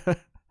 yeah.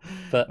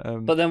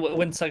 But then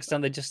when Sykes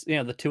down, they just,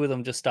 the two of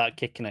them just start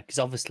kicking her, because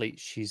obviously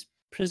she's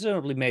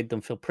presumably made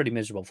them feel pretty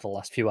miserable for the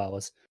last few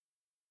hours.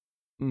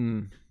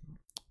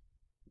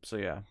 So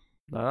yeah.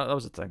 No, that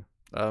was the thing.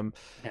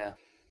 Yeah.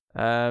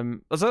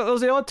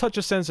 There's the odd touch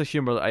of sense of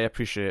humor that I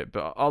appreciate,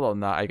 but other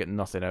than that, I get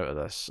nothing out of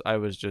this. I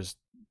was just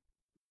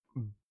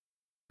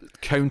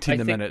counting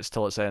the minutes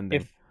till it's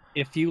ending.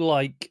 If you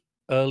like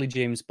early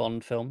James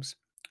Bond films,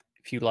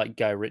 if you like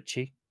Guy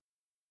Ritchie,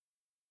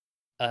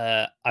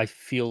 I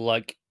feel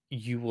like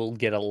you will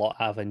get a lot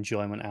of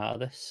enjoyment out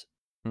of this.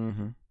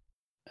 Mm-hmm.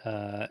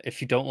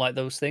 If you don't like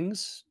those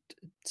things,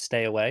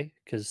 stay away,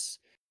 because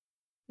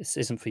this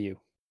isn't for you.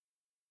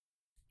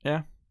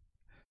 Yeah.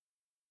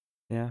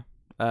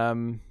 I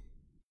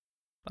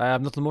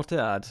have nothing more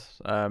to add.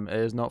 It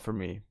is not for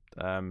me.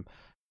 But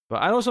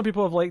I know some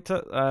people have liked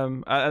it.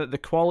 The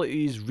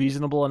quality is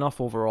reasonable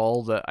enough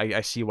overall that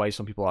I see why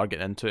some people are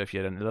getting into it if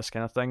you're into this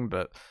kind of thing.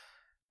 But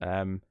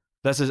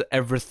this is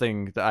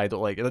everything that I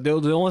don't like. The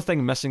only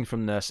thing missing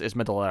from this is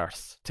Middle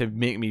Earth to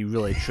make me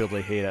really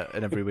truly hate it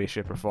in every way,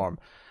 shape, or form.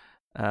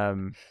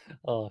 Can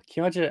you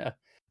imagine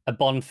a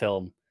Bond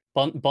film,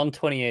 Bond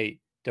 28,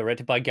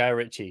 directed by Guy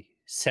Ritchie,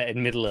 set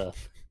in Middle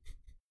Earth?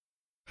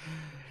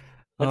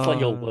 That's like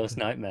your worst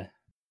nightmare.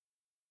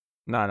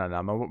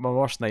 No. My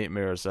worst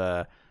nightmare is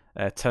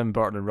Tim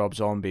Burton and Rob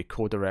Zombie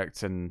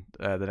co-directing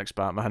the next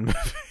Batman movie.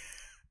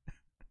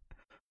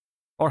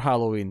 Or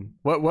Halloween.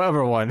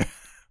 Whatever one.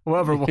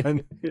 Whatever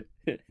one.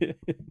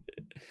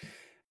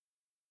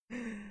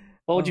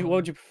 What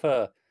would you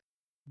prefer?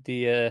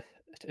 The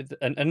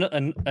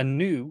a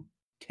new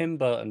Tim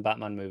Burton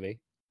Batman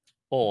movie,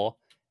 or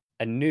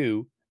a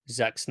new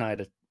Zack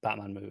Snyder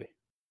Batman movie?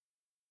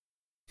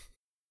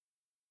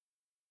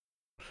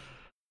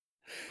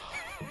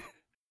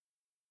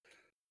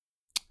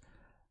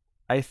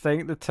 I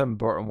think the Tim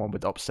Burton one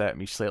would upset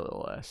me slightly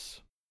less.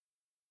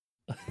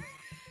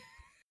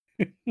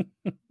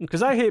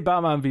 Because I hate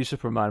Batman v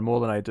Superman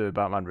more than I do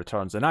Batman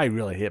Returns, and I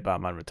really hate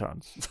Batman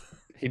Returns.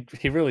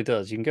 He really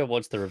does. You can go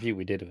watch the review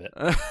we did of it.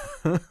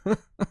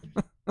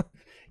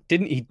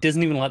 He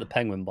doesn't even like the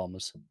Penguin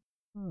Bombers.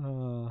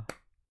 No.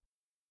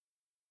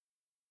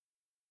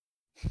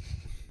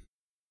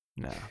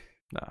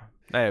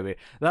 Anyway,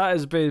 that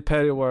has been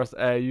Pennyworth.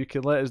 You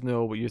can let us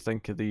know what you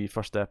think of the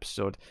first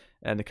episode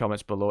in the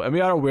comments below. And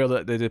we are aware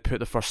that they did put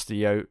the first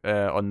 3 out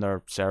on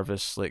their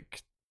service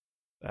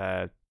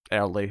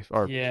early,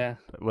 or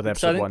with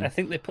episode 1. I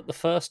think they put the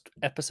first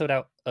episode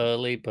out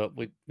early, but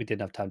we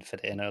didn't have time to fit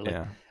it in early.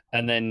 Yeah.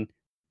 And then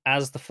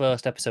as the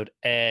first episode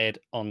aired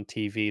on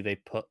TV, they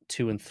put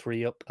 2 and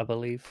 3 up, I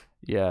believe.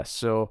 Yeah,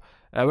 so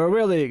we're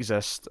aware they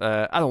exist.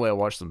 I don't want to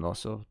watch them though,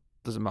 so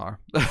doesn't matter.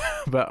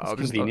 But it's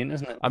convenient,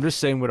 isn't it? I'm just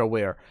saying we're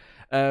aware.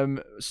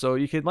 So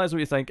you can let us know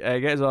what you think.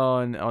 Get us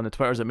on the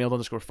Twitters at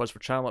mail_fuzz for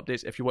channel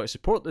updates. If you want to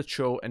support the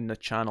show and the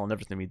channel and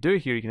everything we do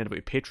here, you can head over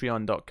to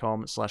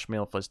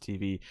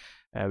patreon.com/mailfuzztv.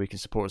 We can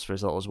support us for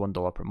as little as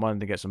 $1 per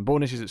month and get some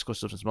bonuses,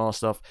 exclusives, and smaller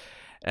stuff.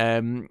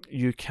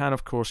 You can,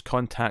 of course,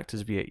 contact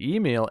us via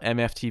email,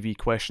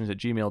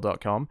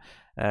 mftvquestions@gmail.com.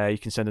 You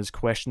can send us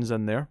questions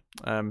in there.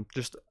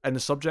 Just in the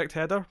subject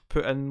header,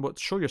 put in what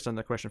show you're sending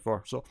a question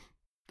for. So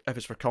if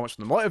it's for Comics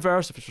from the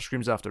Multiverse, if it's for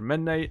Screams After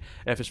Midnight,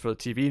 if it's for the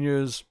TV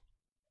news,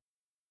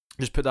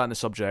 just put that in the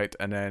subject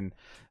and then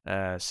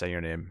say your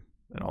name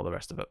and all the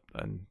rest of it,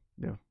 and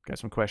get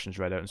some questions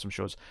read out in some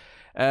shows.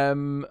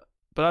 But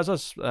that's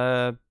us.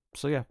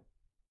 So yeah,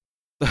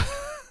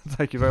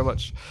 thank you very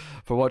much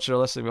for watching or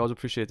listening. We always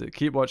appreciate it.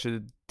 Keep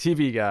watching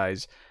TV,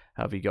 guys.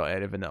 Have you got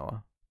any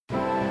vanilla?